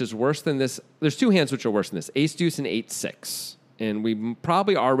hand which is worse than this, there's 2 hands which are worse than this, ace deuce and 8-6. And we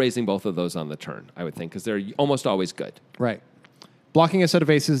probably are raising both of those on the turn, I would think, because they're almost always good. Right. Blocking a set of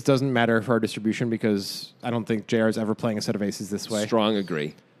aces doesn't matter for our distribution because I don't think JR is ever playing a set of aces this way. Strong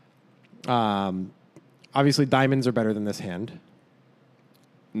agree. Obviously, diamonds are better than this hand.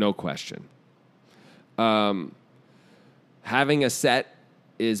 No question. Having a set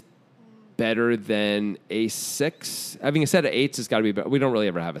is better than ace six? Having a set of eights has got to be better. We don't really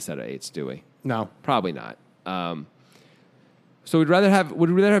ever have a set of eights, do we? No. Probably not. So would we rather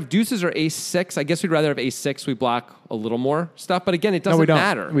have deuces or ace six? I guess we'd rather have ace six. We block a little more stuff, but again, it doesn't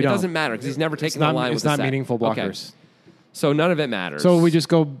matter. We it don't. doesn't matter because he's never taken the line with It's not a set. meaningful blockers. Okay. So none of it matters. So we just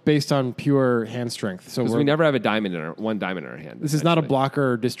go based on pure hand strength. So because we never have one diamond in our hand. This is not a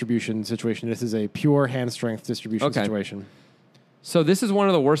blocker distribution situation. This is a pure hand strength distribution situation. So this is one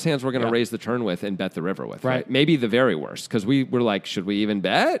of the worst hands we're going to raise the turn with and bet the river with, right? Right. Maybe the very worst because we were like, should we even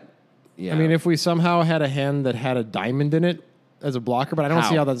bet? Yeah. I mean, if we somehow had a hand that had a diamond in it as a blocker, but I don't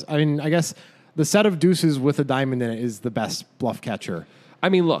see how that's... I mean, I guess the set of deuces with a diamond in it is the best bluff catcher. I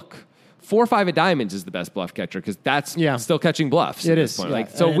mean, look, 4-5 of diamonds is the best bluff catcher because that's still catching bluffs. It at is. this point. Yeah. Like,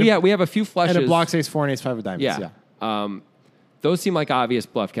 so we have a few flushes. And it blocks ace 4 and ace 5 of diamonds. Yeah. Those seem like obvious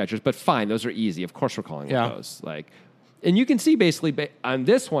bluff catchers, but fine, those are easy. Of course we're calling with those. Like, and you can see basically on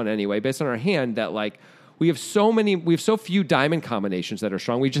this one anyway, based on our hand, that like we have so few diamond combinations that are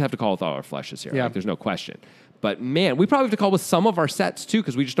strong. We just have to call with all our flushes here. Yeah. Like, there's no question. But man, we probably have to call with some of our sets too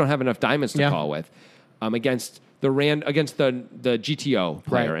because we just don't have enough diamonds to call with against the GTO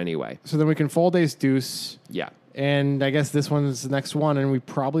player anyway. So then we can fold ace deuce. Yeah. And I guess this one's the next one, and we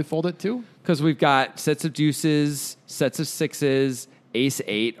probably fold it too? Because we've got sets of deuces, sets of sixes, ace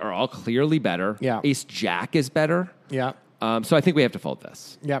eight are all clearly better. Yeah. Ace jack is better. Yeah. So I think we have to fold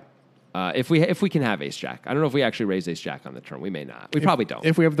this. Yep. If we can have ace jack. I don't know if we actually raise ace jack on the turn. We may not. We probably don't.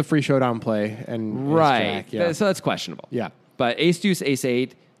 If we have the free showdown play and right. ace jack, yeah. So that's questionable. Yeah. But ace deuce, ace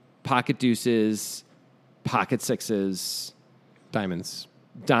eight, pocket deuces, pocket sixes, Diamonds.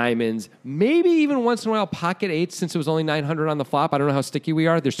 diamonds, maybe even once in a while pocket eights since it was only 900 on the flop. I don't know how sticky we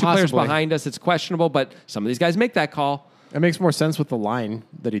are. There's two players behind us. It's questionable, but some of these guys make that call. It makes more sense with the line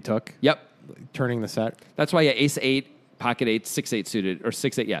that he took. Yep. Turning the set. That's why ace eight, pocket eight, 6-8 suited, or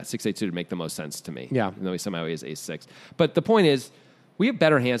 6-8, 6-8 suited make the most sense to me. Yeah. Even though he somehow is ace six. But the point is, we have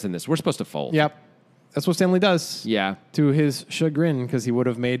better hands than this. We're supposed to fold. Yep. That's what Stanley does. Yeah. To his chagrin, because he would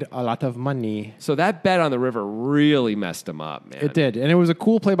have made a lot of money. So that bet on the river really messed him up, man. It did. And it was a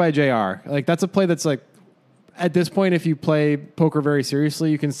cool play by JR. Like, that's a play that's like, at this point, if you play poker very seriously,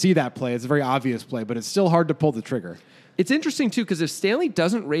 you can see that play. It's a very obvious play, but it's still hard to pull the trigger. It's interesting, too, because if Stanley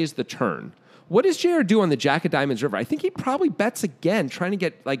doesn't raise the turn, what does JR do on the Jack of Diamonds river? I think he probably bets again, trying to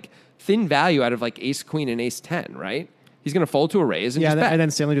get like thin value out of like ace queen and ace 10, right? He's going to fold to a raise and just bet. And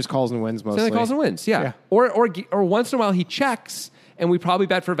then Stanley just calls and wins mostly. Stanley calls and wins, yeah. Or once in a while he checks and we probably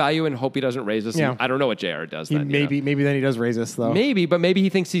bet for value and hope he doesn't raise us. Yeah. I don't know what JR does then. Maybe then he does raise us though. Maybe, but maybe he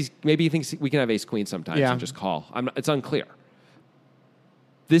thinks we can have ace queen sometimes and just call. It's unclear.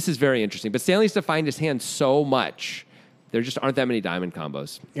 This is very interesting. But Stanley's defined his hand so much. There just aren't that many diamond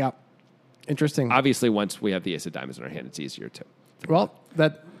combos. Yeah. Interesting. Obviously, once we have the ace of diamonds in our hand, it's easier too. Well,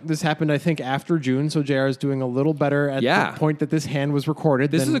 this happened, I think, after June, so JR is doing a little better at the point that this hand was recorded.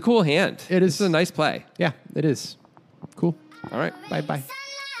 This is a cool hand. It is. This is a nice play. Yeah, it is. Cool. All right. Bye-bye.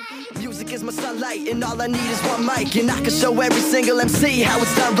 Music is my sunlight, and all I need is one mic. And I can show every single MC how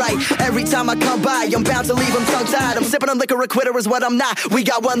it's done right. Every time I come by, I'm bound to leave them tongue-tied. I'm sipping on liquor, a quitter is what I'm not. We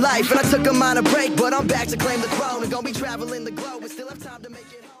got one life, and I took a minor break, but I'm back to claim the throne. And gonna be traveling the globe, and still have time to make